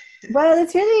 Well,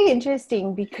 it's really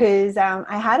interesting because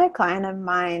I had a client of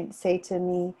mine say to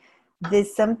me,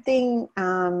 there's something,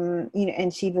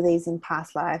 and she believes in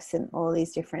past lives and all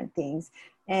these different things.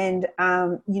 And,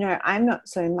 I'm not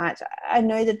so much. I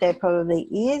know that there probably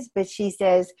is, but she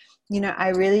says, I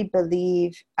really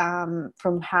believe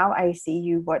from how I see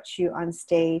you, watch you on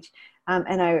stage,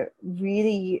 and I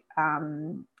really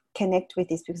connect with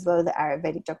this because a lot of the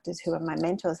Ayurvedic doctors who are my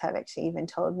mentors have actually even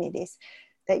told me this,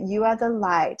 that you are the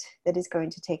light that is going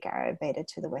to take Ayurveda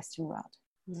to the Western world.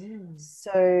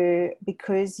 So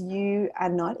because you are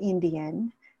not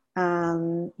Indian,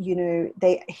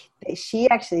 she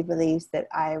actually believes that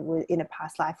I was in a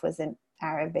past life was an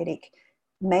Ayurvedic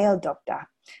male doctor,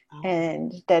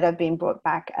 and that I've been brought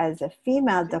back as a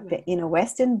female doctor in a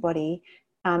Western body.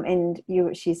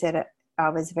 She said I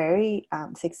was very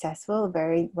successful,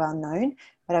 very well known,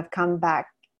 but I've come back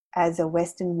as a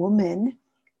Western woman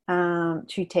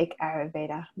to take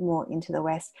Ayurveda more into the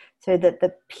West, so that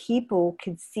the people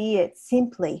could see it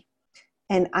simply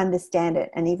and understand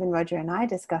it. And even Roger and I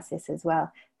discuss this as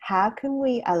well. How can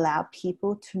we allow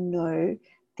people to know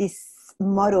this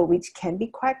model, which can be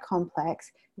quite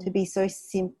complex, to be so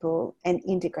simple and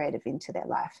integrative into their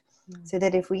life? So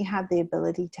that if we have the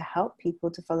ability to help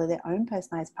people to follow their own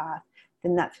personalized path,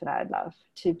 then that's what I'd love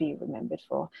to be remembered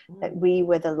for. That we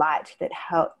were the light that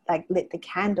helped, lit the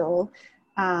candle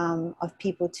of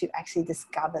people to actually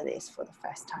discover this for the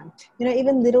first time.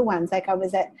 Even little ones,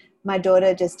 my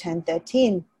daughter just turned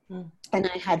 13, and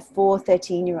I had 4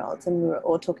 13-year-olds, and we were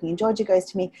all talking, and Georgia goes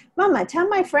to me, Mama, tell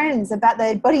my friends about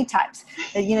the body types.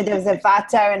 There was a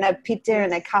Vata and a Pitta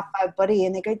and a Kapha body,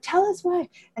 and they go, tell us why.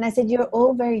 And I said, you're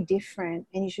all very different,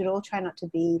 and you should all try not to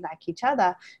be like each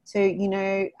other. So,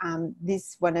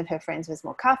 this one of her friends was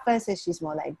more Kapha, so she's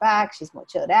more laid back, she's more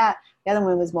chilled out. The other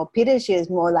one was more Pitta, she was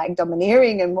more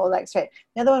domineering and more straight.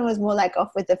 The other one was more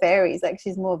off with the fairies,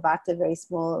 she's more Vata, very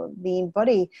small, lean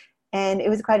body. And it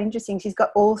was quite interesting. She's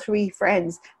got all 3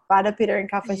 friends, Vata, Pitta, and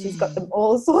Kapha. She's got them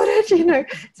all sorted,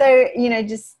 So,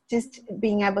 just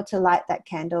being able to light that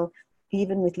candle,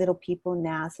 even with little people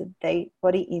now, so their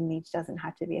body image doesn't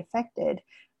have to be affected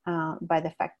by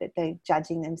the fact that they're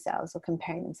judging themselves or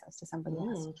comparing themselves to somebody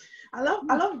else. I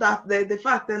love that, the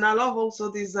fact, and I love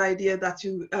also this idea that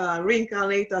you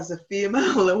reincarnate as a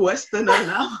female Westerner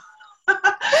now.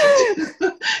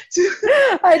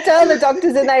 I tell the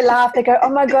doctors and they laugh. They go, oh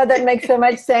my God, that makes so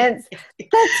much sense.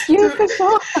 That's you for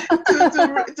sure.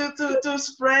 to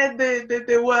spread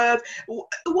the word.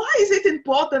 Why is it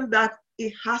important that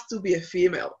it has to be a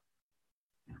female?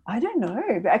 I don't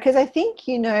know, because I think,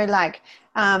 a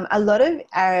lot of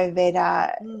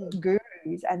Ayurveda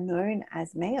gurus are known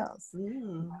as males.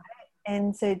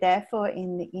 And so therefore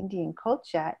in the Indian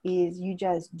culture is you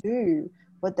just do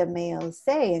what the males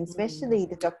say, and especially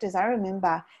the doctors. I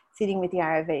remember sitting with the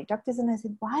Ayurvedic doctors and I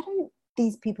said, why don't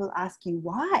these people ask you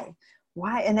why?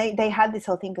 And they had this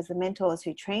whole thing, because the mentors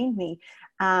who trained me,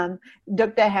 Dr.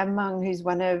 Hemmung, who's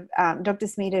one of Dr.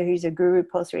 Smita, who's a guru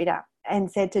pulse reader,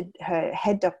 and said to her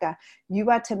head doctor,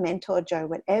 you are to mentor Jo.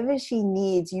 Whatever she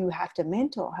needs, you have to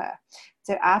mentor her.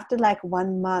 So after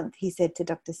 1 month, he said to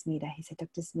Dr. Smita,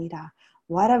 Dr. Smita,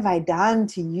 what have I done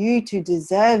to you to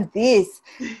deserve this?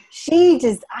 She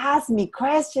just asked me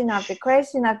question after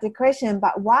question after question,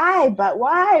 but why?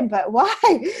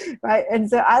 Right? And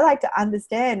so I like to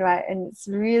understand, right? And it's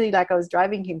really I was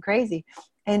driving him crazy.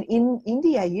 And in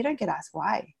India, you don't get asked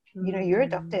why. You're a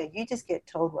doctor. You just get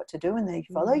told what to do and they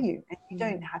follow you. And you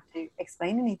don't have to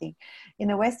explain anything. In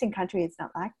a Western country, it's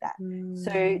not like that.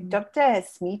 So Dr.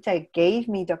 Smita gave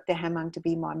me Dr. Hemmung to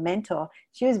be my mentor.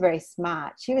 She was very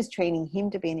smart. She was training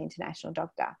him to be an international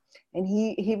doctor. And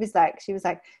she was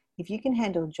like, if you can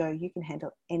handle Jo, you can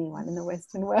handle anyone in the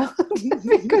Western world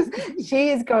because she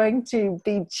is going to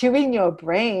be chewing your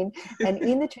brain. And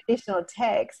in the traditional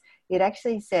text, it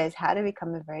actually says how to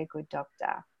become a very good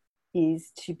doctor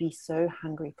is to be so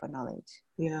hungry for knowledge.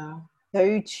 Yeah.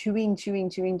 So chewing,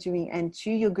 and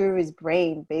chew your guru's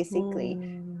brain, basically.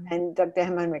 And Dr.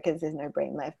 Haman reckons there's no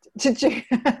brain left to chew.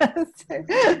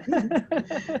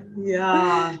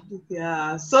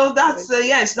 Yeah. So that's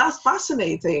yes, that's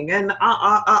fascinating, and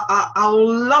I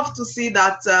would love to see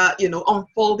that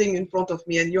unfolding in front of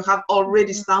me. And you have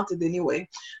already started anyway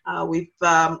with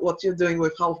what you're doing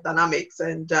with Health Dynamics,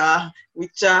 and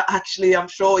which actually I'm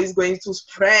sure is going to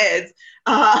spread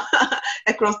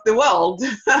across the world.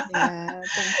 Yeah,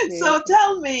 thank you. So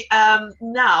tell me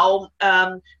now,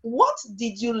 what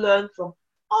did you learn from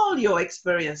all your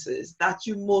experiences that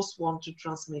you most want to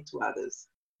transmit to others?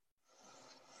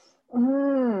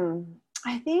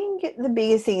 I think the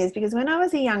biggest thing is because when I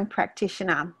was a young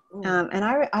practitioner, and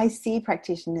I see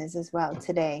practitioners as well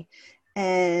today,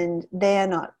 and they are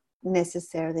not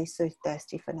necessarily so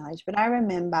thirsty for knowledge. But I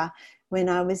remember when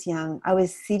I was young, I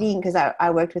was sitting, because I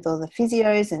worked with all the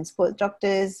physios and sports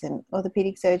doctors and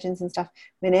orthopedic surgeons and stuff.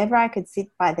 Whenever I could sit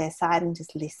by their side and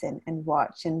just listen and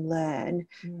watch and learn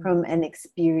from an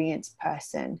experienced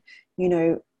person,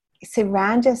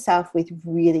 surround yourself with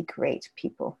really great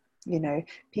people.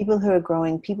 People who are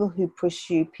growing, people who push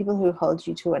you, people who hold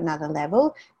you to another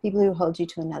level, people who hold you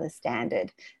to another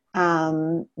standard.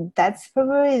 That's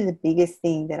probably the biggest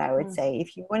thing that I would say.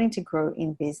 If you're wanting to grow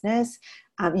in business,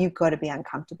 you've got to be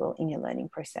uncomfortable in your learning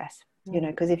process,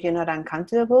 because if you're not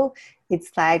uncomfortable,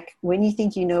 it's like when you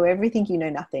think you know everything, you know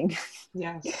nothing.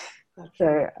 Yes.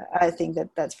 So I think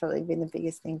that's probably been the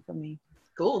biggest thing for me.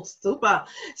 Cool. Super.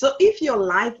 So if your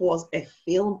life was a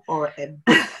film or a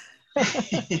book,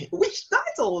 which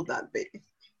title would that be?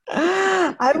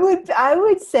 I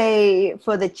would say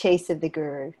For the Chase of the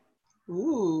Guru.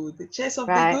 Ooh, The Chase of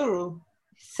the Guru.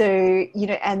 So,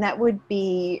 and that would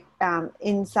be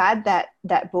inside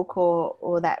that book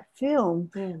or that film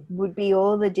would be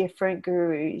all the different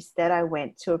gurus that I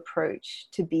went to approach,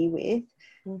 to be with,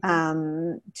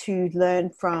 to learn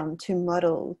from, to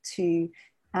model, to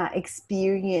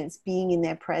experience being in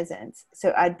their presence.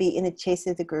 So I'd be in the chase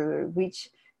of the guru,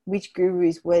 which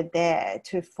gurus were there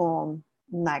to form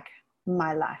like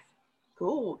my life.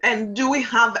 Cool. And do we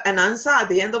have an answer at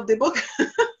the end of the book?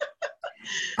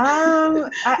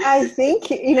 I think,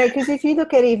 because if you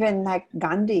look at even like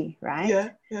Gandhi,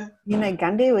 right? Yeah.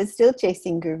 Gandhi was still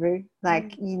chasing guru.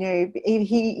 Like,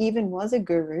 he even was a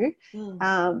guru,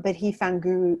 but he found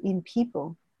guru in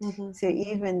people. So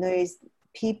even those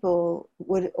people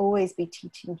would always be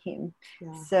teaching him.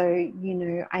 So,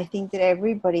 I think that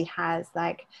everybody has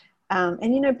like,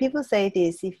 and people say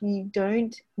this, if you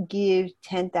don't give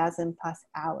 10,000 plus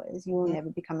hours, you will never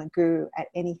become a guru at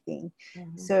anything.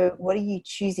 So what are you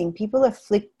choosing? People are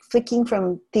flicking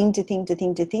from thing to thing to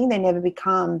thing to thing. They never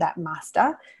become that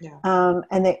master.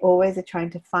 And they always are trying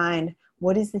to find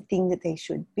what is the thing that they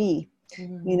should be.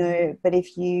 But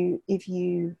if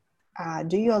you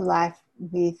do your life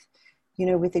with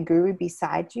a guru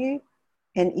beside you,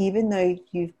 and even though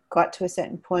you've got to a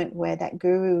certain point where that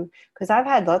guru, because I've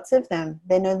had lots of them,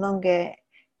 they no longer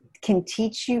can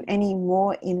teach you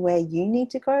anymore in where you need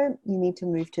to go, you need to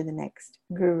move to the next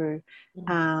guru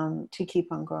to keep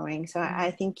on growing. So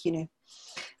I think, it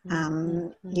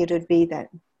would be that.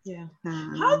 Yeah.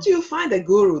 How do you find a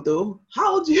guru though?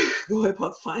 How do you go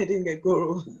about finding a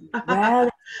guru? Well,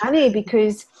 it's funny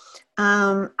because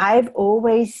I've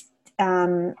always,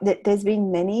 there's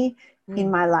been many in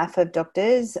my life of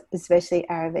doctors, especially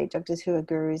Ayurvedic doctors who are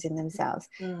gurus in themselves,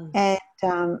 and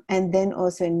then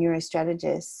also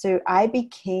neurostrategists. So I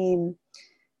became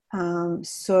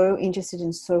so interested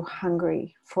and so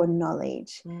hungry for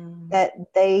knowledge that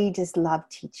they just love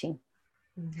teaching.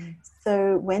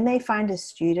 So when they find a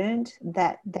student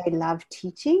that they love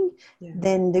teaching,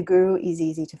 then the guru is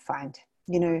easy to find.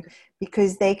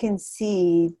 Because they can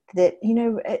see that,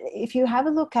 if you have a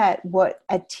look at what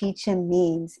a teacher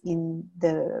means in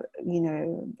the,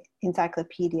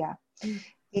 encyclopedia,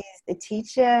 is a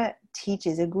teacher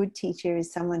teaches, a good teacher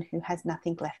is someone who has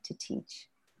nothing left to teach.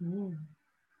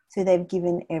 So they've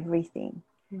given everything.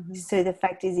 So the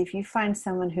fact is, if you find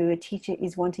someone who a teacher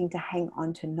is wanting to hang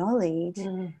on to knowledge,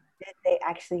 then they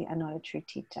actually are not a true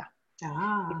teacher.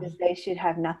 Because they should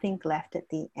have nothing left at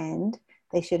the end.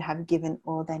 They should have given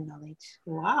all their knowledge.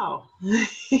 Wow.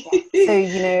 So,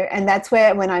 and that's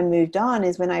where, when I moved on,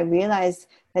 is when I realized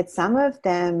that some of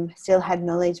them still had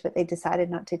knowledge, but they decided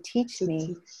not to teach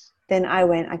me. Then I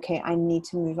went, okay, I need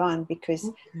to move on because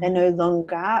they're no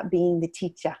longer being the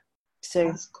teacher. So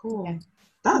that's cool.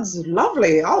 That's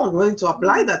lovely. Oh, I'm going to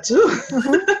apply that too.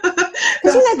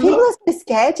 Because, you know, people are so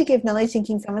scared to give knowledge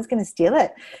thinking someone's going to steal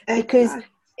it, because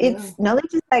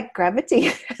knowledge is like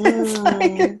gravity. It's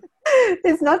like,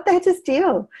 it's not there to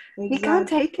steal. You can't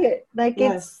take it. Like,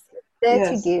 it's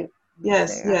there to give.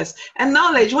 Yes. And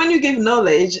knowledge, when you give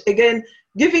knowledge, again,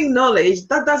 giving knowledge,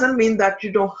 that doesn't mean that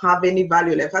you don't have any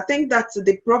value left. I think that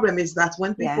the problem is that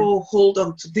when people hold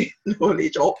on to the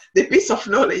knowledge, or the piece of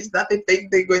knowledge that they think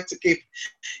they're going to keep,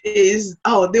 is,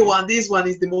 this one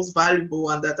is the most valuable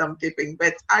one that I'm keeping.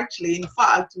 But actually, in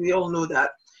fact, we all know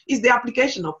that it's the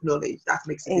application of knowledge that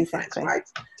makes a difference, right?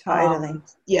 Totally.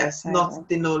 Yes, totally. Not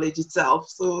the knowledge itself.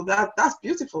 So that's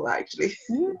beautiful, actually.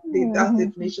 That's the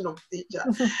definition of teacher.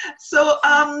 So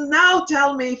now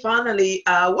tell me finally,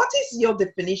 what is your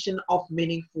definition of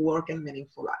meaningful work and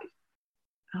meaningful life?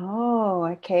 Oh,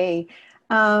 okay.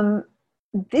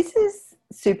 This is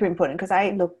super important, because I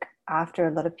look after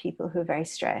a lot of people who are very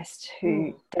stressed,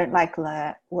 who don't like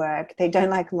work, they don't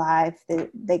like life,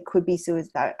 they could be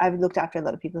suicidal. I've looked after a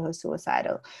lot of people who are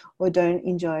suicidal, or don't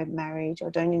enjoy marriage, or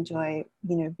don't enjoy,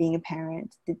 you know, being a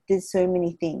parent. There's so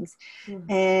many things.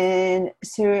 And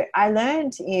so I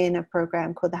learned in a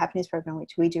program called the Happiness Program,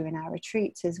 which we do in our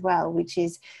retreats as well, which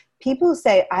is, people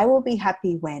say, I will be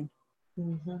happy when,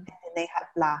 and then they have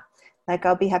blah. Like,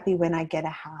 I'll be happy when I get a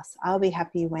house. I'll be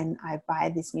happy when I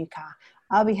buy this new car.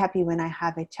 I'll be happy when I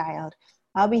have a child.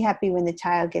 I'll be happy when the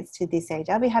child gets to this age.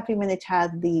 I'll be happy when the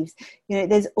child leaves. You know,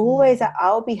 there's always a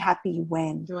I'll be happy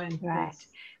when, right? Yes.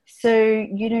 So,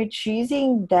 you know,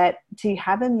 choosing that to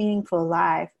have a meaningful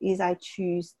life is, I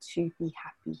choose to be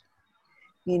happy,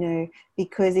 you know,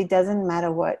 because it doesn't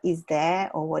matter what is there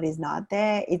or what is not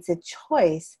there. It's a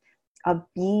choice of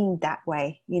being that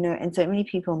way, you know. And so many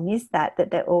people miss that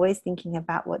they're always thinking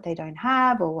about what they don't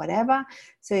have or whatever.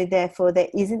 So therefore there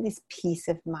isn't this peace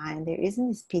of mind, there isn't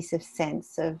this peace of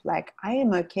sense of like, I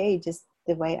am okay just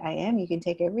the way I am. You can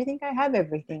take everything, I have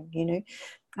everything, you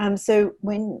know. So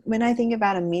when I think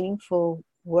about a meaningful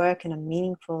work and a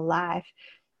meaningful life,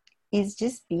 is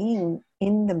just being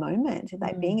in the moment,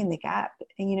 like being in the gap.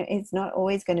 And, you know, it's not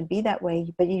always going to be that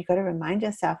way, but you've got to remind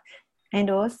yourself,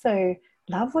 and also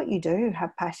love what you do,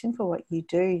 have passion for what you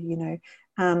do, you know.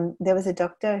 There was a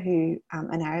doctor who,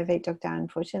 an Ayurveda doctor,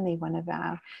 unfortunately one of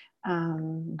our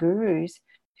gurus,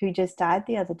 who just died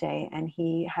the other day, and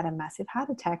he had a massive heart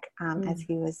attack as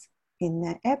he was in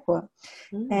the airport.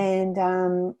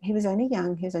 And he was only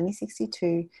young, he was only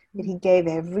 62, but he gave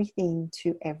everything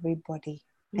to everybody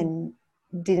and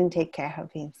didn't take care of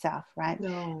himself, right?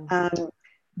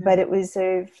 But it was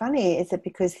so funny, is that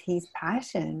because his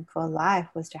passion for life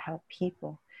was to help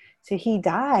people. So he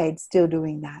died still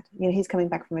doing that. You know, he's coming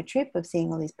back from a trip of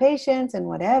seeing all these patients and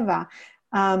whatever.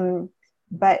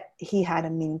 But he had a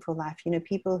meaningful life. You know,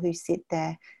 people who sit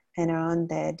there and are on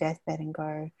their deathbed and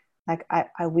go, like,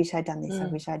 I wish I'd done this, I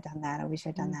wish I'd done that, I wish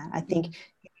I'd done that. I think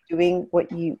doing what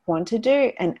you want to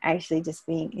do and actually just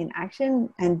being in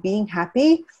action and being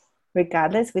happy,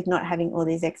 regardless, with not having all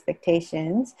these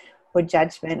expectations or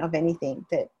judgment of anything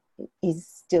that is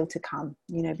still to come,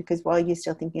 you know, because while you're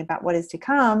still thinking about what is to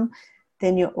come,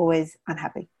 then you're always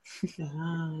unhappy.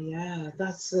 Yeah,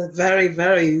 that's a very,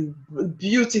 very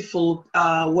beautiful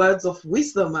words of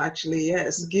wisdom, actually.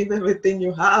 Yes, give everything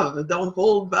you have. Don't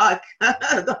hold back.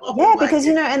 Because,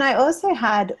 you know, and I also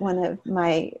had one of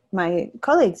my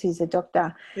colleagues who's a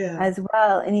doctor as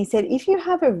well. And he said, if you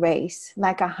have a race,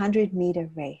 like 100-meter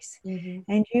race,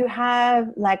 and you have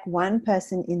like one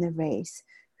person in the race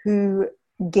who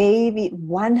gave it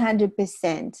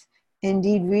 100% and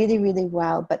did really, really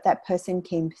well, but that person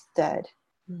came third,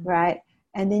 right?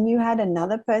 And then you had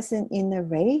another person in the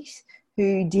race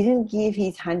who didn't give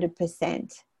his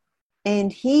 100%.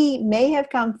 And he may have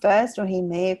come first, or he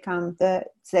may have come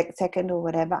second or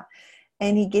whatever.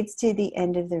 And he gets to the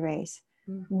end of the race.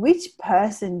 Which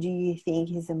person do you think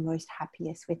is the most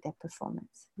happiest with their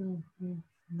performance?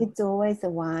 It's always the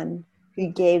one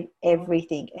who gave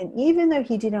everything. And even though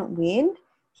he didn't win,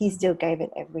 he still gave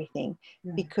it everything,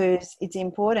 because it's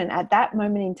important at that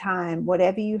moment in time,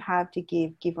 whatever you have to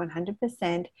give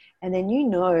 100%. And then, you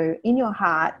know, in your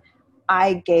heart,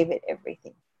 I gave it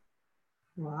everything.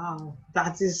 Wow,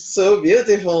 that is so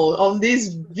beautiful. On this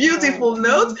beautiful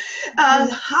note,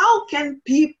 how can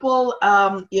people,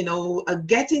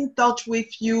 get in touch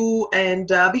with you? And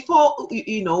before,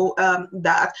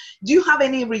 that, do you have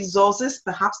any resources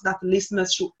perhaps that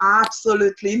listeners should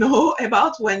absolutely know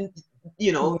about when,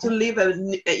 to live,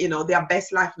 their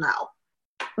best life now?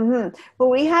 Well,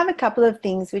 we have a couple of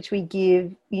things which we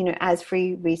give, as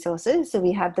free resources. So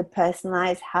we have the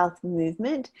personalized health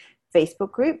movement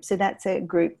Facebook group. So that's a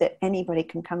group that anybody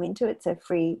can come into. It's a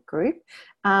free group.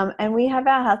 And we have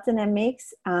our Health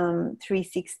Dynamics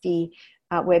 360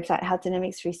 website.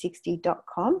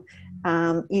 healthdynamics360.com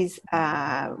is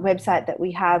a website that we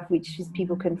have, which is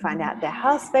people can find out their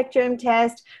health spectrum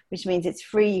test, which means it's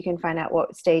free. You can find out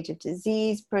what stage of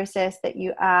disease process that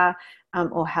you are,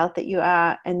 or health that you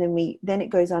are, and then it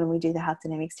goes on and we do the health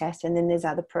dynamics test, and then there's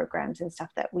other programs and stuff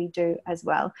that we do as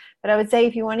well. But I would say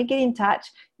if you want to get in touch,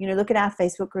 look at our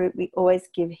Facebook group. We always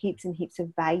give heaps and heaps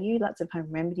of value, lots of home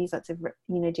remedies, lots of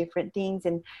different things,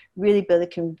 and really build the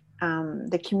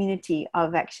community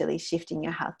of actually shifting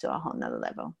your health to a whole nother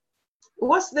level.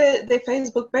 What's the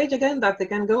Facebook page again that they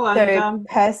can go and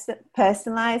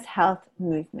Personalized Health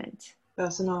Movement.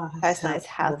 Personalized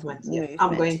health movement. Yeah.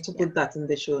 I'm going to put that in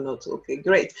the show notes. Okay,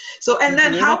 great. So, and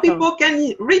then how people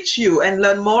can reach you and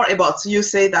learn more about, you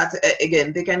say that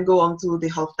again, they can go onto the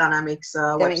Health Dynamics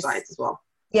website as well.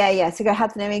 Yeah. So go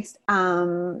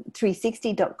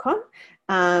healthdynamics360.com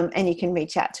and you can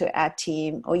reach out to our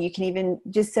team, or you can even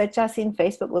just search us in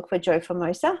Facebook, look for Joe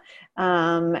Formosa,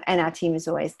 and our team is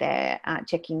always there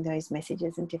checking those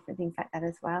messages and different things like that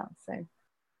as well. So.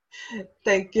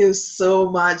 Thank you so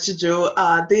much, Joe.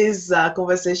 This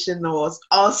conversation was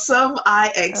awesome.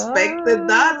 I expected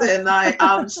that, and I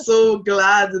am so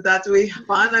glad that we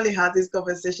finally had this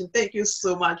conversation. Thank you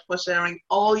so much for sharing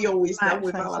all your wisdom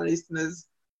with our listeners.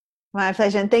 My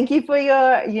pleasure, and thank you for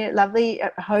your lovely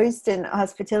host and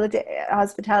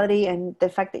hospitality, and the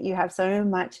fact that you have so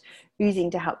much oozing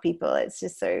to help people. It's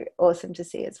just so awesome to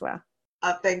see as well.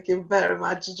 Thank you very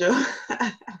much, Joe.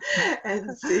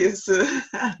 And see you soon.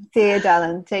 See you,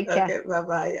 darling. Take care. Okay,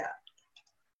 bye-bye. Yeah.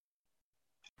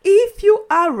 If you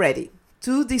are ready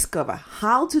to discover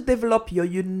how to develop your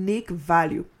unique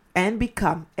value and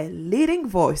become a leading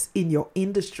voice in your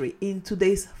industry in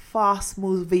today's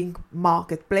fast-moving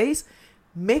marketplace,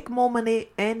 make more money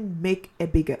and make a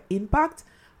bigger impact,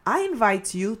 I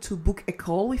invite you to book a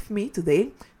call with me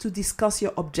today to discuss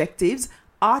your objectives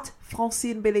at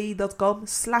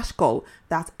francinebelei.com/call.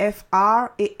 That's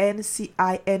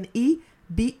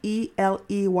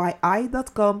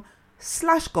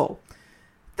FranceneBelei.com/call.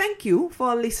 Thank you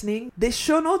for listening. The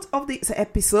show notes of this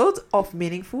episode of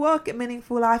Meaningful Work,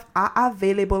 Meaningful Life are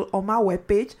available on my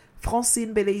webpage,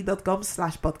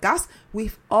 francinebelei.com/podcast,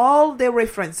 with all the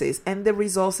references and the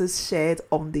resources shared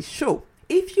on this show.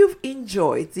 If you've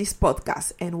enjoyed this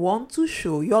podcast and want to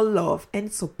show your love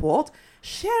and support,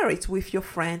 share it with your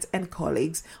friends and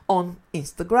colleagues on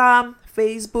Instagram,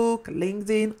 Facebook,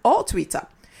 LinkedIn, or Twitter.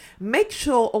 Make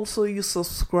sure also you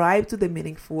subscribe to the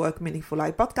Meaningful Work, Meaningful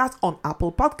Life podcast on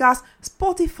Apple Podcasts,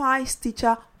 Spotify,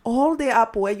 Stitcher, all the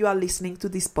app where you are listening to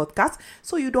this podcast,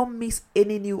 so you don't miss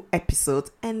any new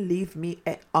episodes, and leave me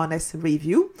an honest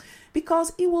review,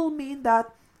 because it will mean that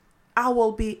I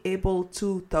will be able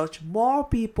to touch more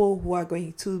people who are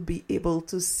going to be able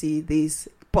to see this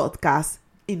podcast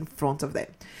in front of them.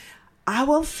 I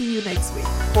will see you next week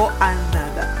for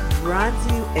another brand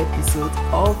new episode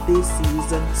of this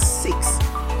season 6.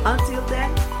 Until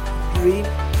then, dream,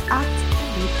 act,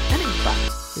 and make an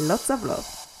impact. Lots of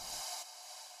love.